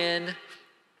spies in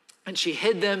and she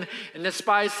hid them. And the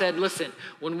spies said, listen,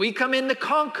 when we come in to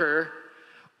conquer,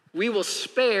 we will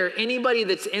spare anybody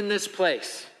that's in this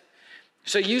place.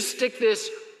 So you stick this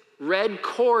red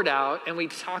cord out. And we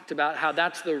talked about how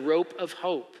that's the rope of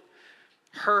hope.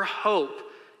 Her hope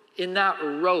in that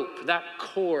rope, that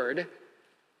cord,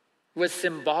 was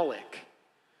symbolic,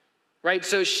 right?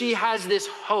 So she has this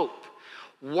hope.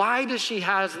 Why does she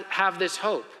have this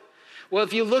hope? Well,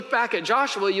 if you look back at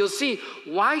Joshua, you'll see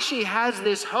why she has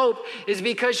this hope is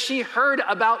because she heard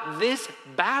about this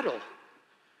battle.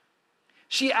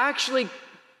 She actually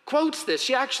quotes this.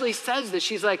 She actually says this.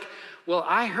 She's like, well,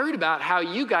 I heard about how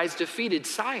you guys defeated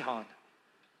Sihon.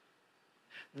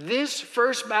 This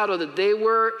first battle that they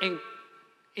were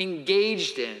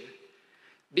engaged in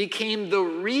became the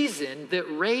reason that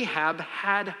Rahab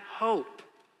had hope.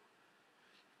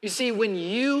 You see, when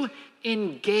you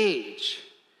engage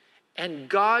and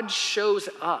God shows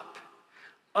up,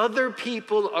 other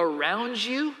people around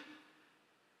you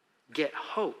get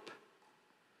hope.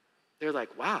 They're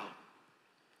like, wow,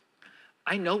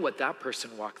 I know what that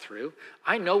person walked through.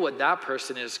 I know what that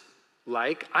person is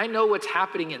like. I know what's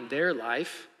happening in their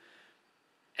life.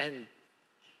 And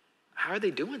how are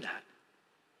they doing that?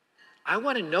 I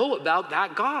want to know about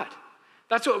that God.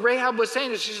 That's what Rahab was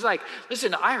saying. She's like,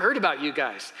 listen, I heard about you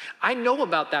guys. I know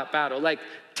about that battle. Like,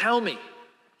 tell me.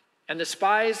 And the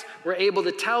spies were able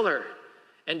to tell her.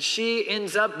 And she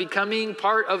ends up becoming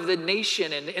part of the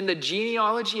nation and in the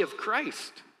genealogy of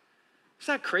Christ. Is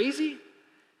that crazy?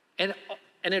 And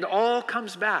it all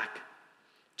comes back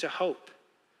to hope.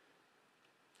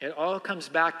 It all comes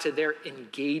back to their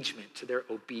engagement, to their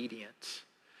obedience.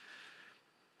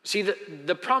 See,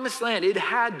 the promised land, it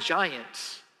had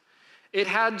giants. It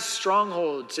had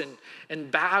strongholds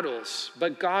and battles,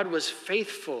 but God was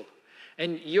faithful.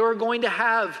 And you're going to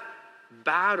have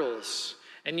battles,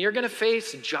 and you're going to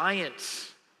face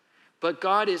giants, but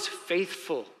God is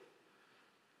faithful.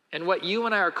 And what you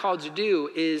and I are called to do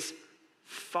is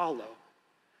follow.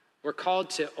 We're called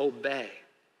to obey.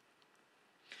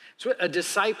 That's what a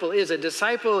disciple is. A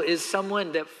disciple is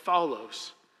someone that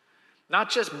follows, not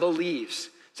just believes.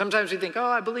 Sometimes we think, oh,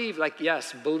 I believe. Like,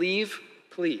 yes, believe,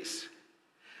 please.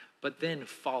 But then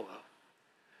follow.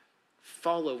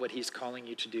 Follow what he's calling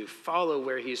you to do. Follow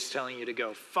where he's telling you to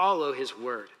go. Follow his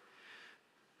word.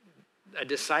 A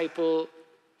disciple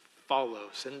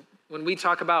follows. And when we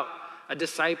talk about a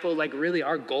disciple, like really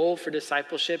our goal for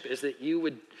discipleship is that you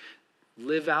would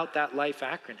live out that life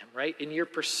acronym, right? In your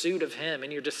pursuit of him,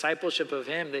 in your discipleship of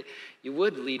him, that you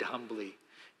would lead humbly.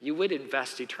 You would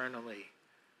invest eternally.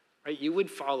 Right? You would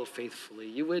follow faithfully.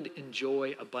 You would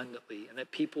enjoy abundantly, and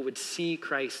that people would see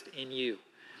Christ in you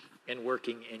and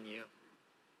working in you.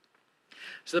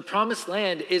 So the promised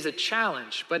land is a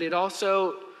challenge, but it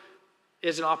also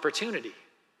is an opportunity.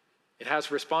 It has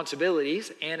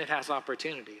responsibilities and it has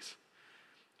opportunities.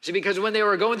 See, because when they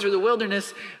were going through the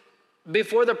wilderness,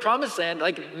 before the promised land,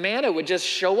 like manna would just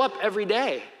show up every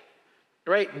day,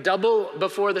 right? Double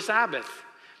before the Sabbath.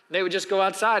 They would just go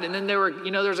outside, and then there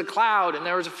was a cloud, and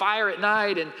there was a fire at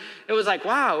night, and it was like,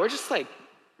 wow, we're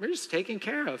just taken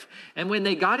care of. And when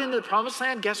they got into the promised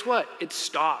land, guess what? It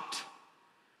stopped.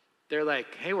 They're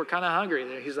like, hey, we're kind of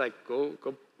hungry. He's like, go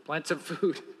plant some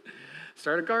food,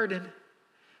 start a garden.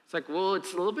 It's like, well,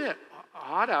 it's a little bit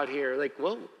hot out here. Like,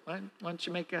 well, why don't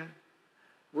you make a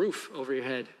roof over your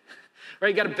head? Right?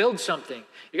 You got to build something.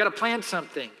 You got to plant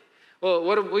something. Well,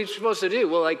 what are we supposed to do?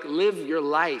 Well, like live your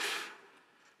life.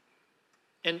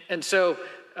 And so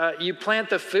you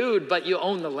plant the food, but you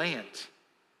own the land.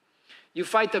 You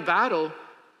fight the battle,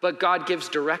 but God gives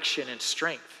direction and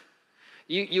strength.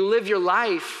 You live your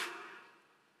life,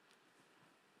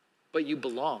 but you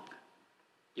belong.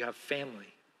 You have family,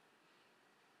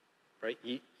 right?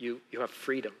 You have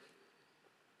freedom.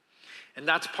 And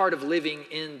that's part of living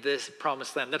in this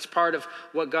promised land. That's part of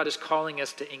what God is calling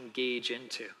us to engage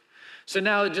into. So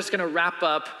now just going to wrap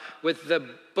up with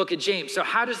the book of James. So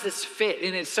how does this fit?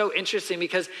 And it's so interesting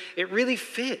because it really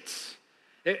fits.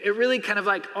 It really kind of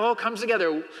like all comes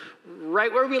together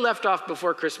right where we left off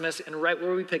before Christmas, and right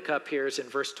where we pick up here is in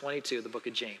verse 22 of the book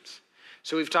of James.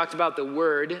 So we've talked about the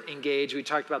word engage. We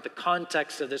talked about the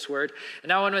context of this word. And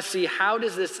now I want to see, how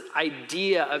does this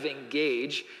idea of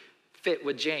engage fit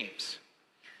with James?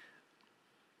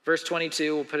 Verse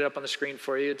 22, we'll put it up on the screen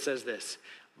for you. It says this,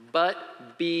 but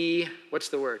be, what's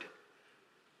the word?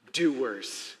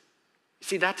 Doers. You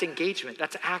see, that's engagement.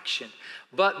 That's action.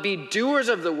 But be doers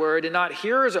of the word and not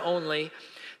hearers only,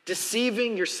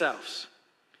 deceiving yourselves.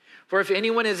 For if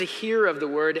anyone is a hearer of the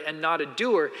word and not a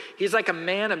doer, he's like a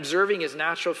man observing his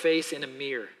natural face in a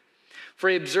mirror. For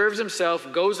he observes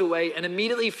himself, goes away, and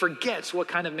immediately forgets what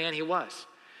kind of man he was.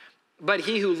 But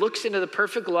he who looks into the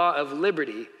perfect law of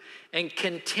liberty and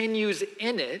continues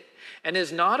in it, and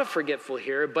is not a forgetful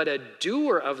hearer, but a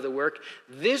doer of the work,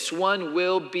 this one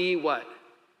will be what?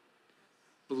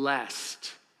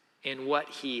 Blessed in what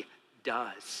he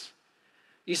does.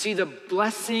 You see, the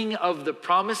blessing of the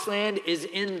promised land is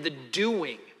in the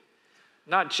doing,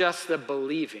 not just the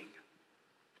believing.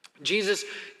 Jesus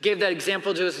gave that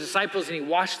example to his disciples and he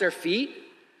washed their feet.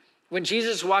 When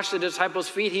Jesus washed the disciples'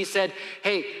 feet, he said,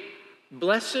 hey,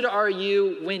 blessed are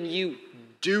you when you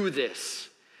do this.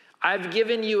 I've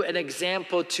given you an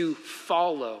example to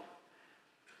follow.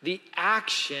 The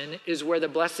action is where the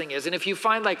blessing is. And if you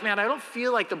find like, man, I don't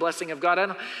feel like the blessing of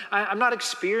God. I'm not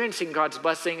experiencing God's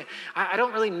blessing. I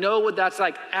don't really know what that's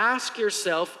like. Ask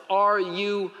yourself, are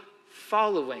you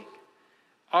following?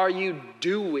 Are you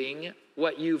doing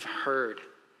what you've heard?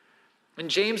 And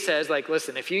James says, like,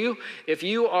 listen, if you're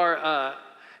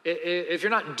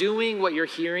not doing what you're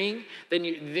hearing, then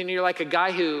you're like a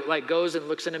guy who like goes and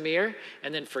looks in a mirror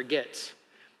and then forgets.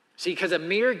 See, because a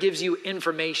mirror gives you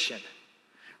information,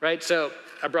 right? So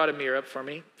I brought a mirror up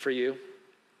for you,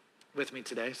 with me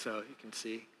today, so you can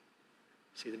see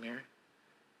the mirror,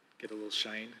 get a little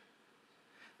shine.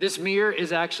 This mirror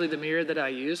is actually the mirror that I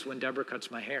use when Deborah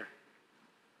cuts my hair.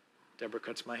 Deborah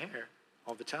cuts my hair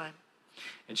all the time.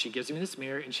 And she gives me this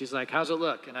mirror and she's like, how's it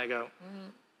look? And I go,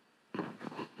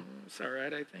 it's all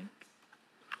right, I think.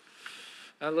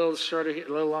 A little shorter, a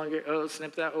little longer. Oh,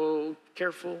 snip that. Oh,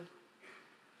 careful.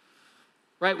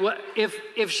 Right? What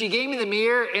if she gave me the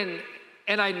mirror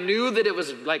and I knew that it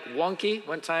was like wonky?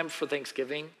 One time for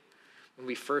Thanksgiving, when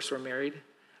we first were married,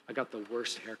 I got the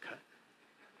worst haircut.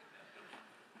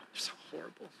 It was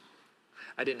horrible.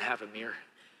 I didn't have a mirror.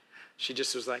 She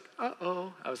just was like,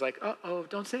 uh-oh. I was like, uh-oh,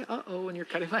 don't say uh-oh when you're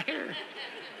cutting my hair.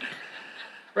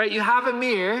 Right? You have a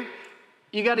mirror.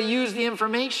 You got to use the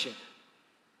information.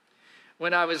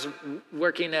 When I was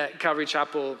working at Calvary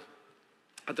Chapel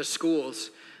at the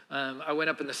schools, I went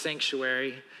up in the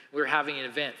sanctuary. We were having an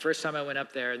event. First time I went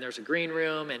up there, and there's a green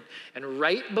room, and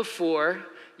right before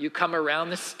you come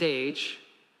around the stage,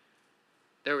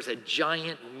 there was a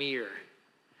giant mirror.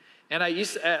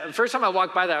 And first time I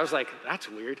walked by that, I was like, that's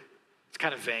weird. It's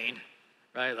kind of vain,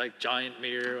 right? Like giant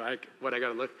mirror, like what I got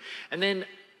to look. And then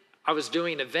I was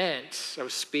doing events, I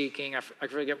was speaking, I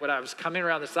forget what I was coming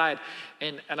around the side,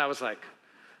 and I was like,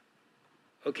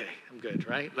 okay, I'm good,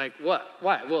 right? Like what?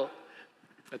 Why? Well,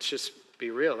 let's just be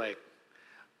real. Like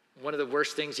one of the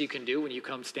worst things you can do when you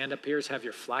come stand up here is have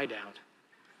your fly down.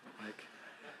 Like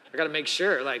I got to make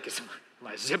sure, like, is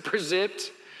my zipper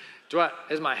zipped?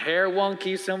 Is my hair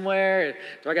wonky somewhere?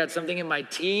 Do I got something in my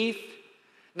teeth?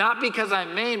 Not because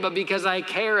I'm mean, but because I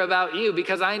care about you,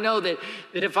 because I know that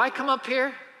if I come up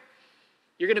here,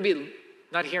 you're going to be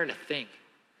not hearing a thing,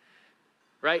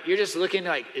 right? You're just looking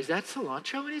like, is that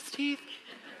cilantro in his teeth?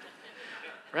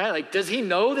 Right? Like, does he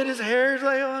know that his hair is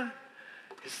like on?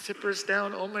 His zipper's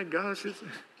down. Oh my gosh.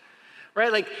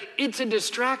 Right? Like, it's a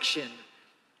distraction.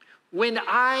 When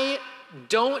I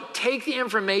don't take the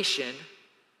information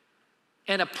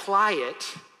and apply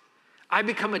it, I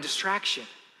become a distraction.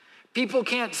 People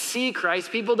can't see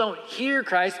Christ. People don't hear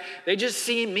Christ. They just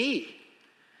see me.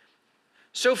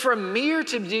 So for a mirror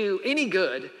to do any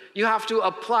good, you have to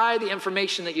apply the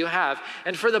information that you have.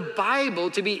 And for the Bible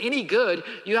to be any good,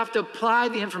 you have to apply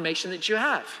the information that you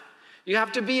have. You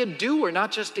have to be a doer,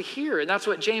 not just a hearer. And that's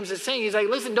what James is saying. He's like,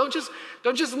 listen, don't just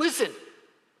listen.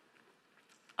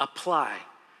 Apply.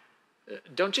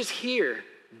 Don't just hear,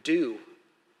 do.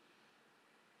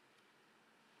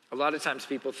 A lot of times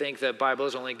people think that the Bible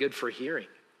is only good for hearing,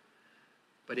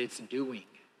 but it's doing.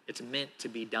 It's meant to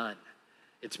be done.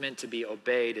 It's meant to be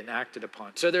obeyed and acted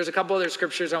upon. So there's a couple other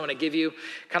scriptures I want to give you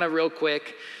kind of real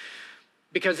quick,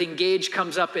 because engage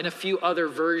comes up in a few other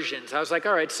versions. I was like,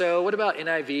 all right, so what about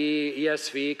NIV,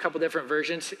 ESV, a couple different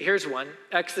versions? Here's one,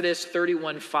 Exodus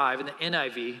 31:5 in the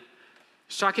NIV.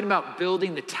 It's talking about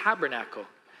building the tabernacle.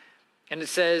 And it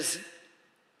says,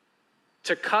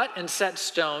 to cut and set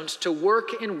stones, to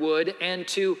work in wood, and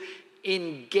to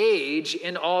engage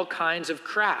in all kinds of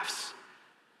crafts.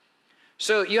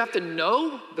 So you have to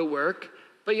know the work,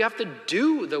 but you have to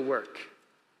do the work,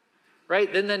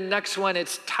 right? Then the next one,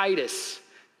 it's Titus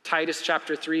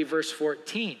chapter 3, verse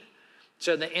 14.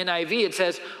 So in the NIV, it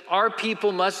says, our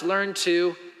people must learn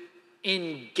to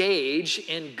engage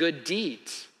in good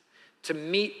deeds, to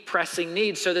meet pressing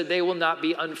needs so that they will not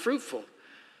be unfruitful.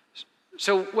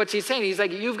 So what's he saying? He's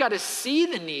like, you've got to see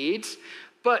the needs,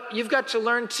 but you've got to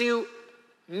learn to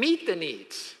meet the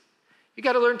needs. You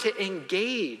got to learn to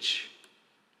engage.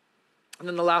 And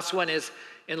then the last one is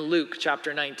in Luke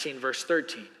chapter 19, verse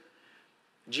 13.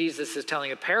 Jesus is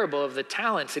telling a parable of the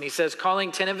talents, and he says,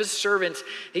 calling 10 of his servants,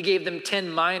 he gave them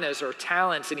 10 minas or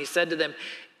talents, and he said to them,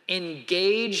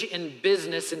 engage in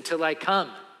business until I come.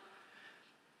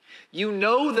 You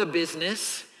know the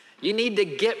business, you need to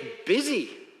get busy,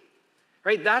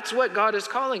 right? That's what God is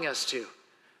calling us to.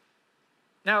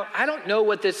 Now, I don't know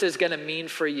what this is going to mean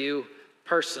for you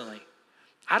personally.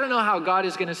 I don't know how God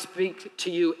is going to speak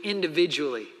to you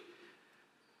individually,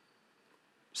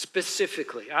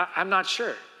 specifically. I'm not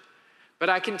sure. But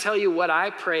I can tell you what I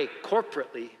pray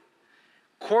corporately.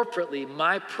 Corporately,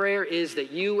 my prayer is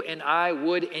that you and I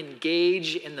would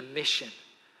engage in the mission.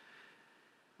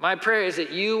 My prayer is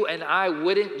that you and I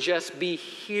wouldn't just be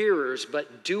hearers,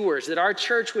 but doers, that our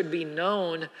church would be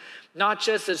known not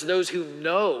just as those who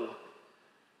know,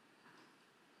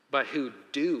 but who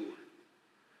do,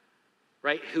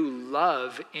 right? Who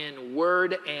love in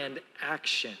word and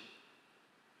action.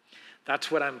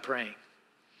 That's what I'm praying.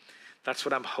 That's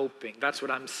what I'm hoping. That's what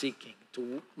I'm seeking,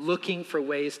 looking for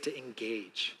ways to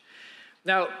engage.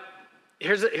 Now,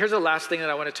 here's the last thing that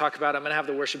I want to talk about. I'm going to have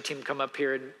the worship team come up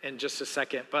here in just a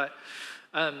second. But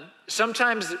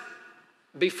sometimes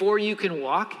before you can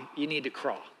walk, you need to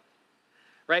crawl,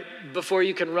 right? Before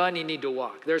you can run, you need to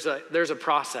walk. There's a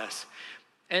process.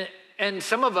 And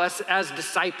some of us as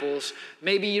disciples,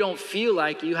 maybe you don't feel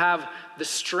like you have the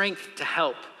strength to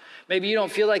help. Maybe you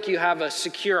don't feel like you have a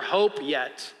secure hope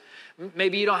yet.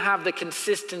 Maybe you don't have the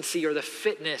consistency or the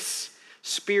fitness,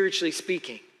 spiritually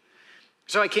speaking.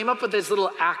 So I came up with this little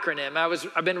acronym.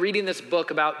 I've been reading this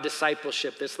book about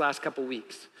discipleship this last couple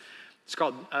weeks. It's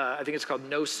called, I think it's called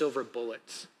No Silver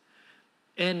Bullets.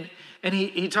 And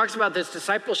he talks about this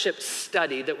discipleship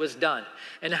study that was done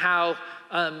and how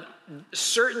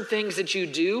certain things that you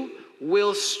do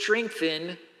will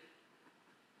strengthen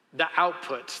the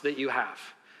outputs that you have,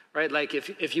 right? Like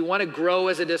if you want to grow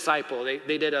as a disciple,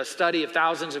 they did a study of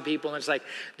thousands of people, and it's like,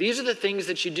 these are the things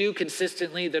that you do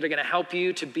consistently that are going to help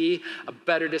you to be a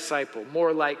better disciple,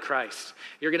 more like Christ.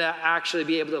 You're going to actually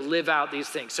be able to live out these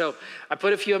things. So I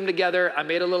put a few of them together. I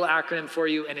made a little acronym for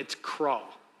you, and it's CRAWL.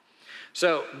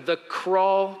 So the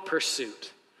crawl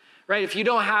pursuit, right? If you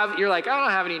don't have, you're like, I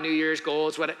don't have any New Year's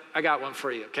goals. I got one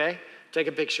for you, okay? Take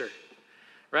a picture,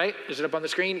 right? Is it up on the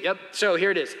screen? Yep. So here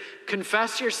it is.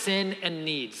 Confess your sin and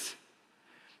needs.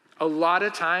 A lot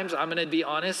of times, I'm going to be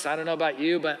honest, I don't know about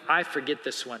you, but I forget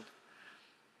this one.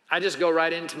 I just go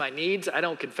right into my needs. I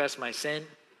don't confess my sin.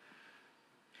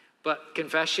 But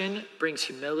confession brings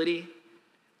humility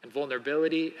and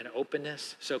vulnerability and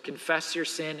openness. So confess your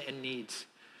sin and needs.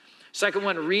 Second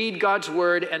one, read God's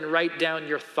word and write down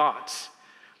your thoughts.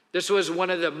 This was one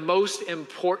of the most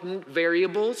important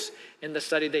variables in the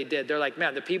study they did. They're like,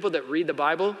 man, the people that read the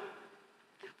Bible,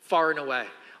 far and away,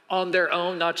 on their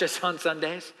own, not just on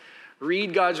Sundays,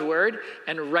 read God's word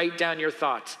and write down your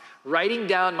thoughts. Writing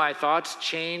down my thoughts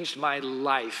changed my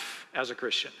life as a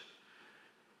Christian.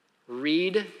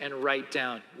 Read and write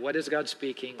down. What is God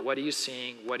speaking? What are you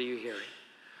seeing? What are you hearing?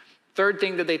 Third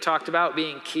thing that they talked about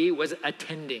being key was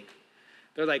attending.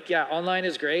 They're like, yeah, online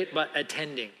is great, but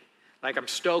attending. Like, I'm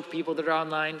stoked people that are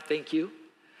online, thank you.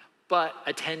 But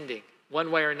attending,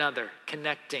 one way or another,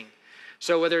 connecting.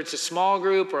 So whether it's a small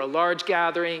group or a large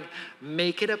gathering,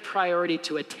 make it a priority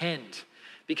to attend,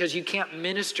 because you can't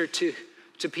minister to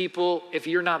people if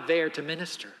you're not there to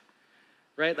minister,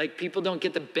 right? Like, people don't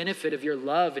get the benefit of your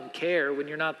love and care when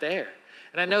you're not there.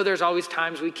 And I know there's always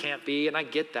times we can't be, and I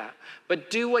get that.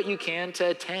 But do what you can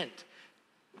to attend.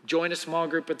 Join a small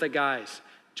group with the guys.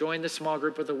 Join the small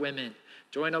group with the women.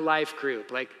 Join a life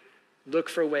group. Like, look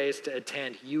for ways to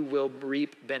attend. You will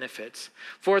reap benefits.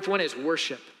 Fourth one is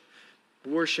worship.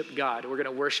 worship God. We're going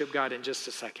to worship God in just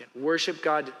a second. Worship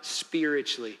God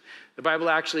spiritually. The Bible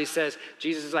actually says,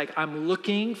 Jesus is like, I'm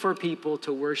looking for people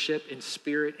to worship in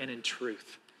spirit and in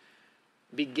truth.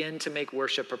 Begin to make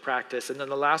worship a practice. And then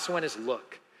the last one is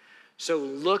look. So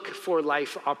look for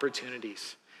life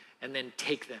opportunities and then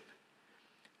take them.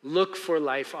 Look for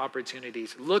life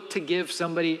opportunities. Look to give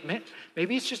somebody,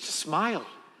 maybe it's just a smile.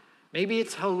 Maybe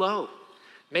it's hello.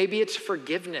 Maybe it's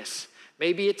forgiveness.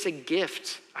 Maybe it's a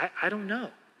gift. I don't know.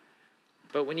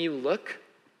 But when you look,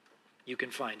 you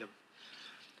can find them.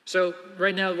 So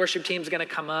right now, the worship team's going to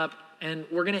come up, and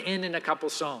we're going to end in a couple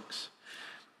songs.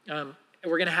 We're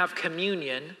going to have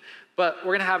communion, but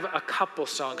we're going to have a couple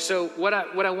songs. So what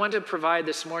I want to provide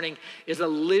this morning is a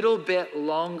little bit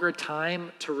longer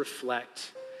time to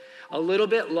reflect, a little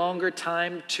bit longer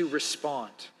time to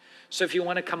respond. So if you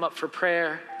want to come up for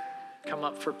prayer, come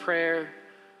up for prayer.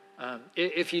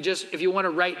 If you want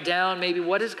to write down maybe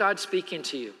what is God speaking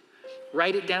to you,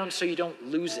 write it down so you don't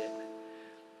lose it.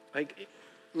 Like,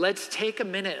 let's take a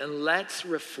minute and let's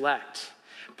reflect.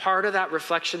 Part of that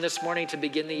reflection this morning to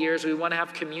begin the year is we want to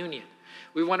have communion.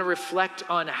 We want to reflect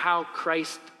on how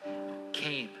Christ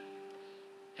came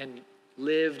and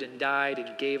lived and died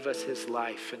and gave us his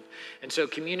life. And so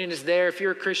communion is there. If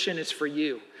you're a Christian, it's for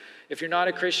you. If you're not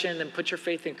a Christian, then put your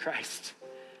faith in Christ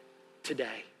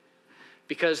today.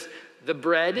 Because the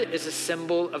bread is a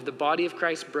symbol of the body of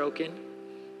Christ broken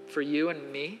for you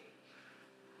and me.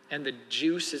 And the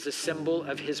juice is a symbol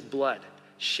of his blood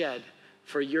shed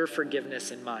for your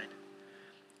forgiveness and mine.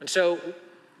 And so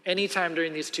anytime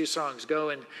during these two songs,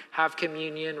 go and have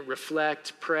communion,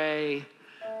 reflect, pray.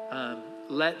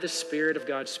 Let the Spirit of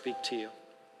God speak to you.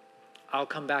 I'll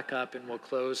come back up and we'll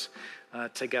close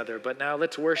together. But now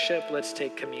let's worship. Let's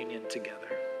take communion together.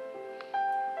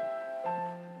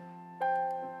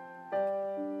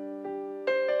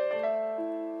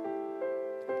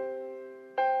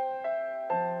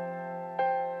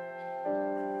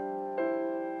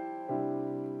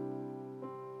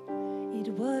 It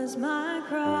was my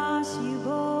cross you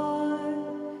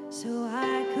bore, so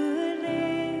I could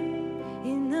live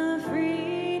in the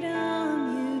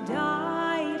freedom you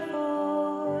died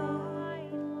for.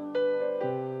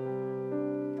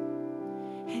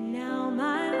 And now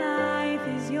my life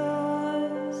is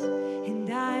yours,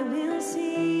 and I will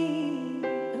sing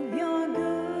of your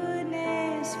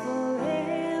goodness forevermore.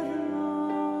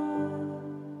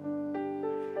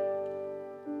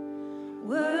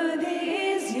 Worthy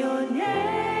is your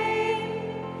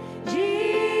name, Jesus.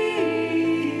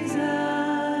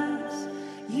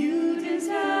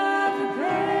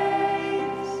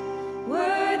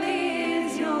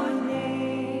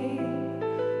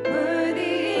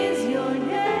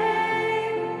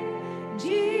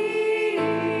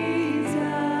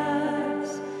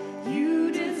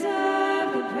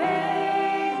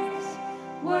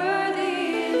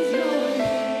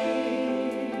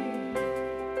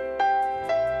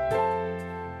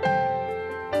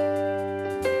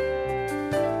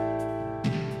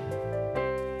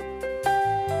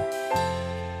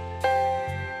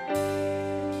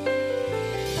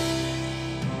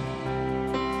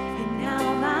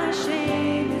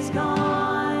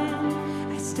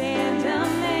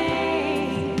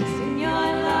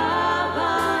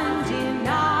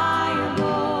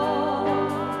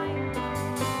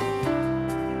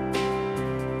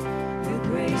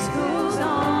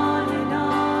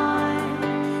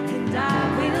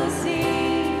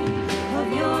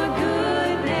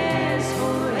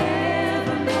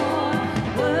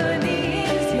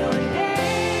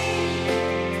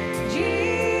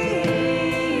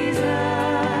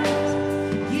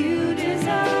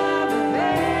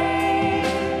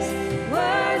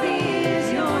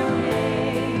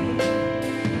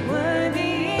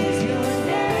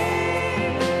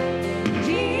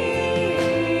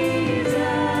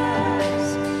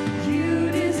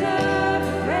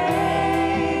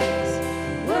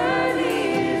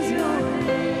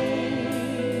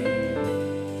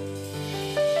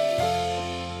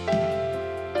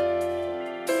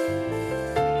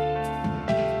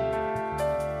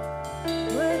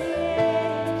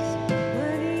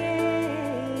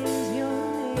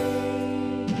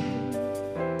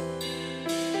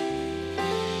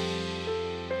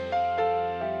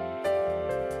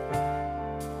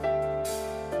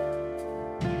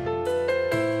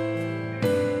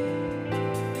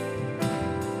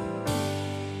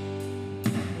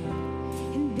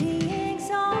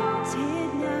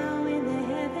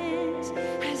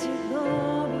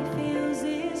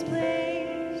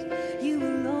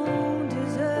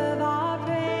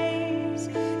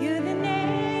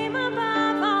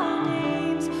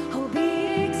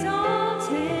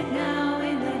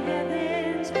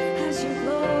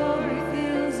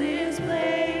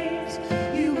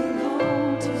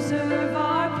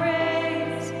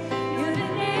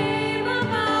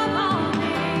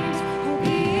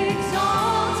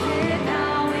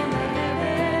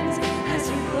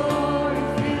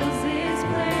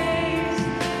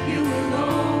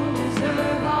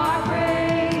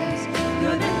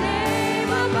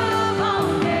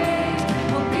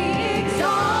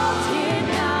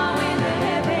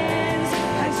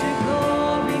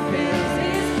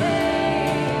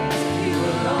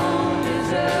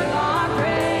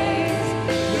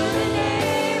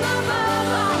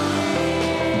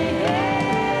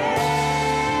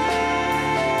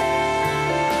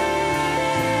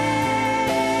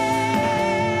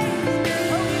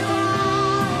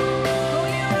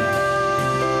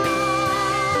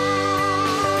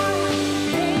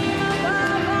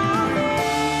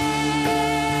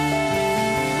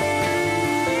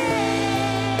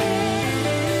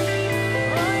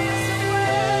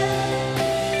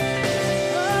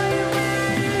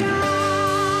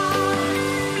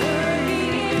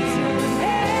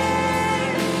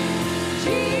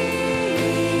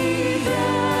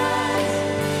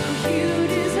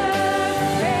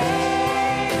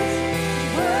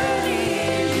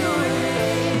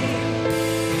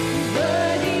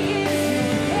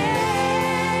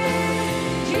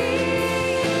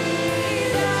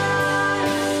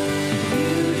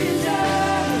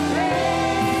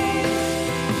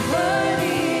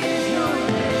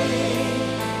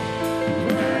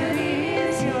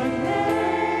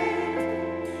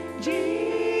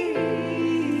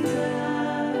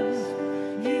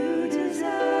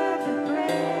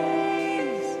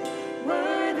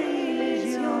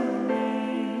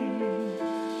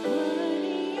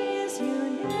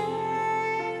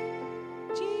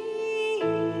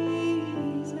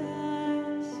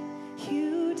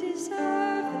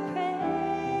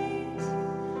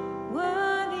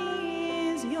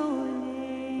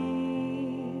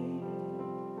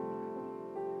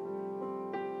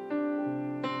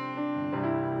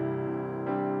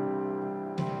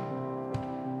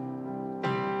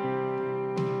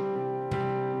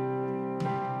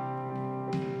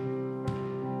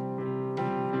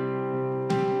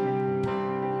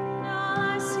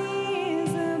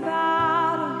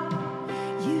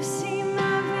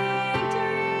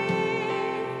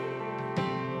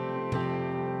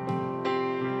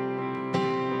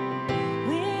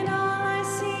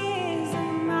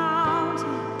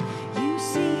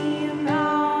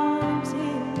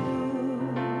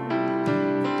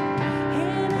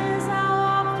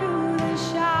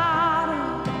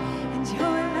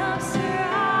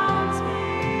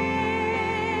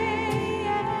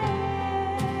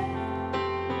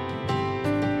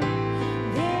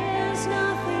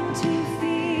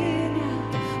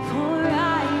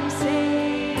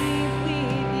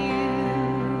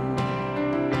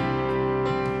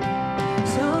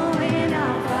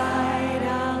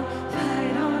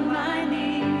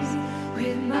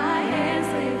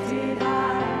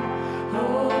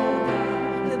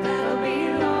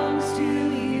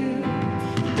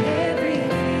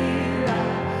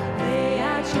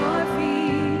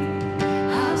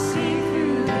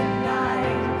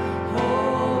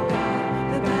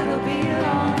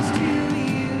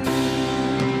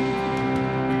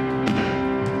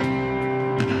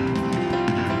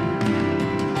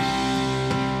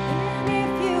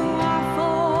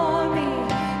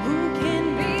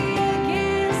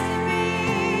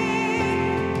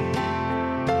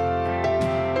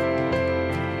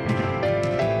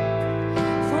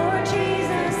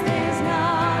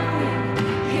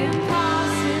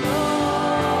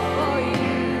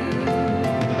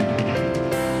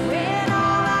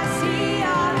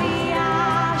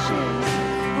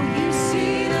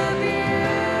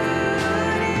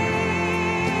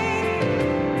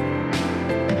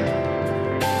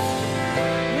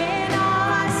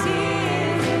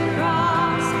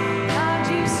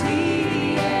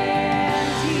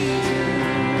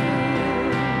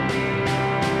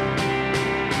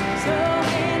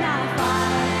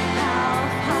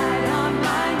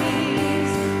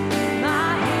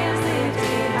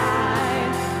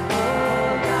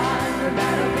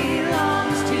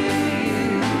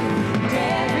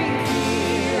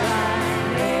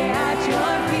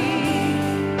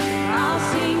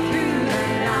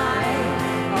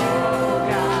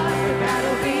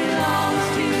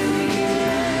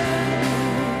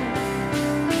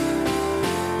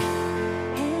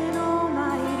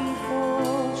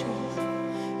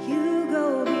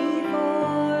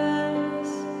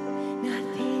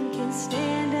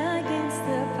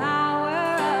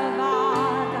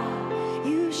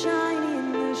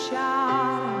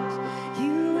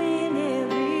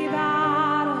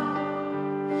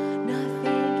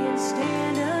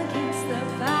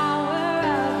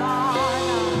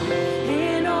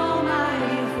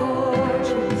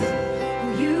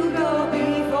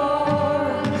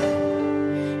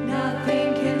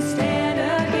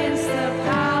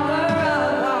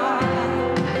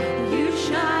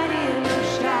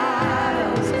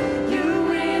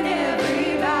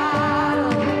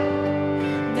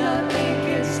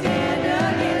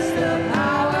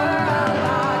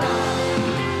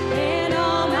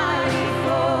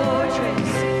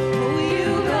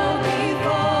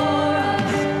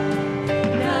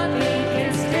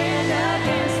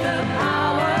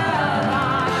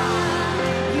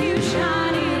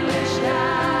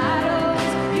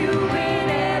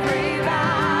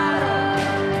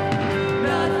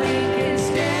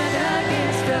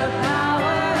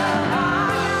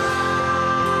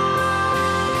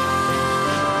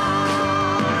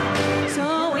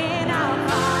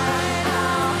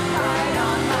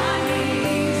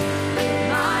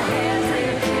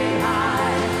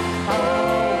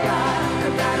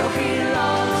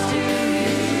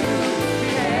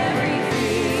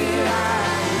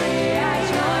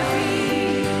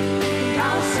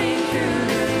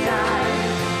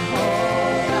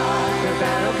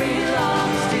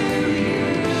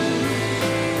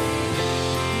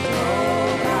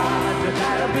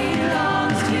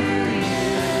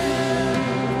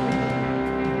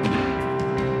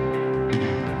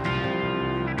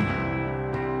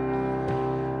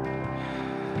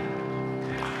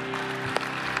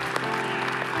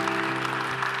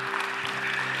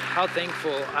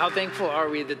 How thankful are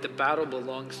we that the battle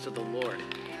belongs to the Lord,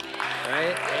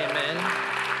 right? Amen.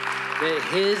 That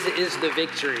his is the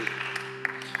victory.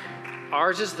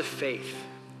 Ours is the faith.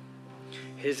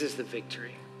 His is the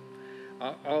victory.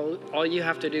 All you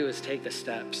have to do is take the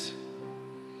steps.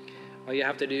 All you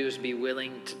have to do is be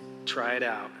willing to try it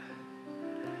out.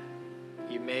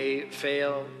 You may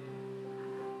fail.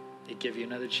 They give you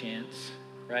another chance,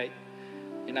 right?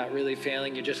 You're not really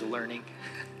failing, you're just learning.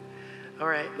 All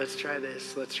right, let's try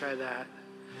this, let's try that.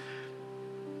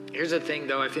 Here's the thing,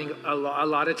 though. I think a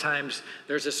lot of times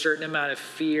there's a certain amount of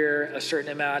fear, a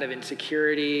certain amount of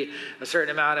insecurity, a certain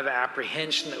amount of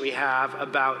apprehension that we have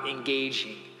about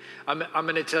engaging. I'm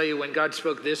going to tell you, when God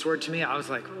spoke this word to me, I was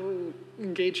like, oh,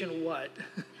 engage in what?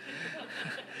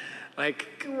 Like,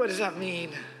 what does that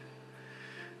mean?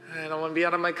 I don't want to be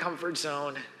out of my comfort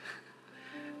zone.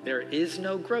 There is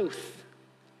no growth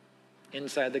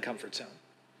inside the comfort zone.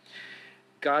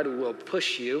 God will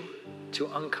push you to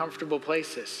uncomfortable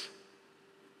places.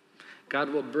 God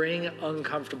will bring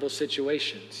uncomfortable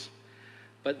situations,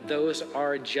 but those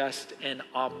are just an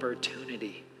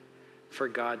opportunity for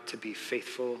God to be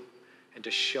faithful and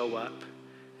to show up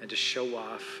and to show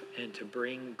off and to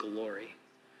bring glory.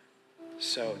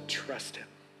 So trust him.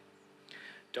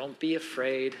 Don't be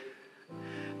afraid.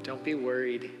 Don't be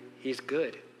worried. He's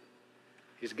good.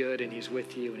 He's good, and he's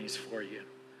with you, and he's for you.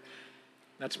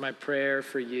 That's my prayer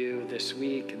for you this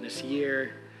week and this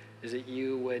year, is that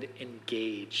you would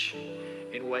engage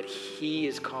in what he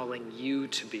is calling you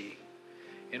to be,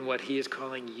 in what he is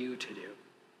calling you to do.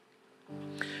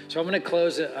 So I'm going to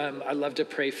close. I'd love to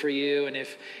pray for you. And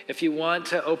if you want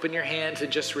to open your hands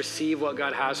and just receive what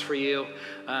God has for you,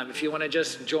 if you want to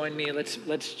just join me, let's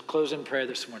close in prayer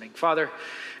this morning. Father,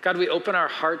 God, we open our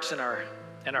hearts and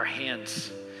our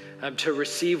hands to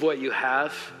receive what you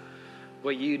have,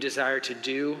 what you desire to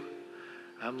do.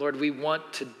 Lord, we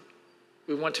want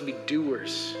to be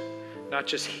doers, not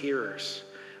just hearers.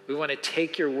 We want to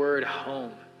take your word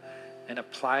home and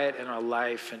apply it in our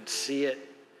life and see it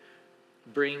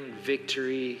bring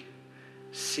victory,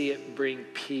 see it bring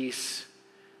peace,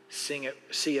 see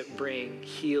it bring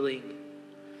healing.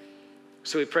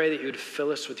 So we pray that you would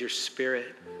fill us with your Spirit.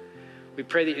 We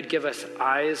pray that you'd give us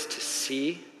eyes to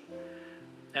see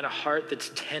and a heart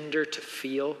that's tender to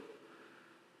feel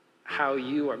how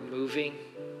you are moving,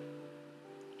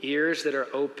 ears that are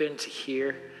open to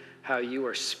hear how you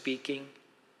are speaking.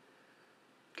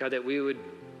 God, that we would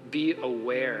be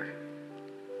aware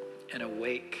and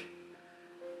awake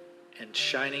and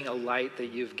shining a light that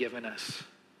you've given us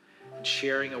and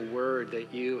sharing a word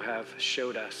that you have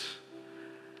showed us,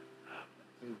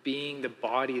 being the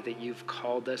body that you've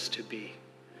called us to be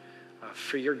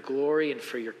for your glory and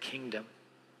for your kingdom.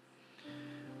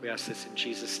 We ask this in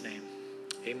Jesus' name.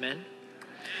 Amen.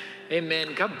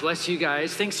 Amen. God bless you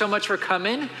guys. Thanks so much for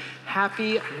coming.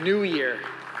 Happy New Year.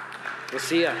 We'll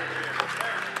see ya.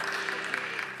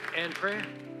 And prayer.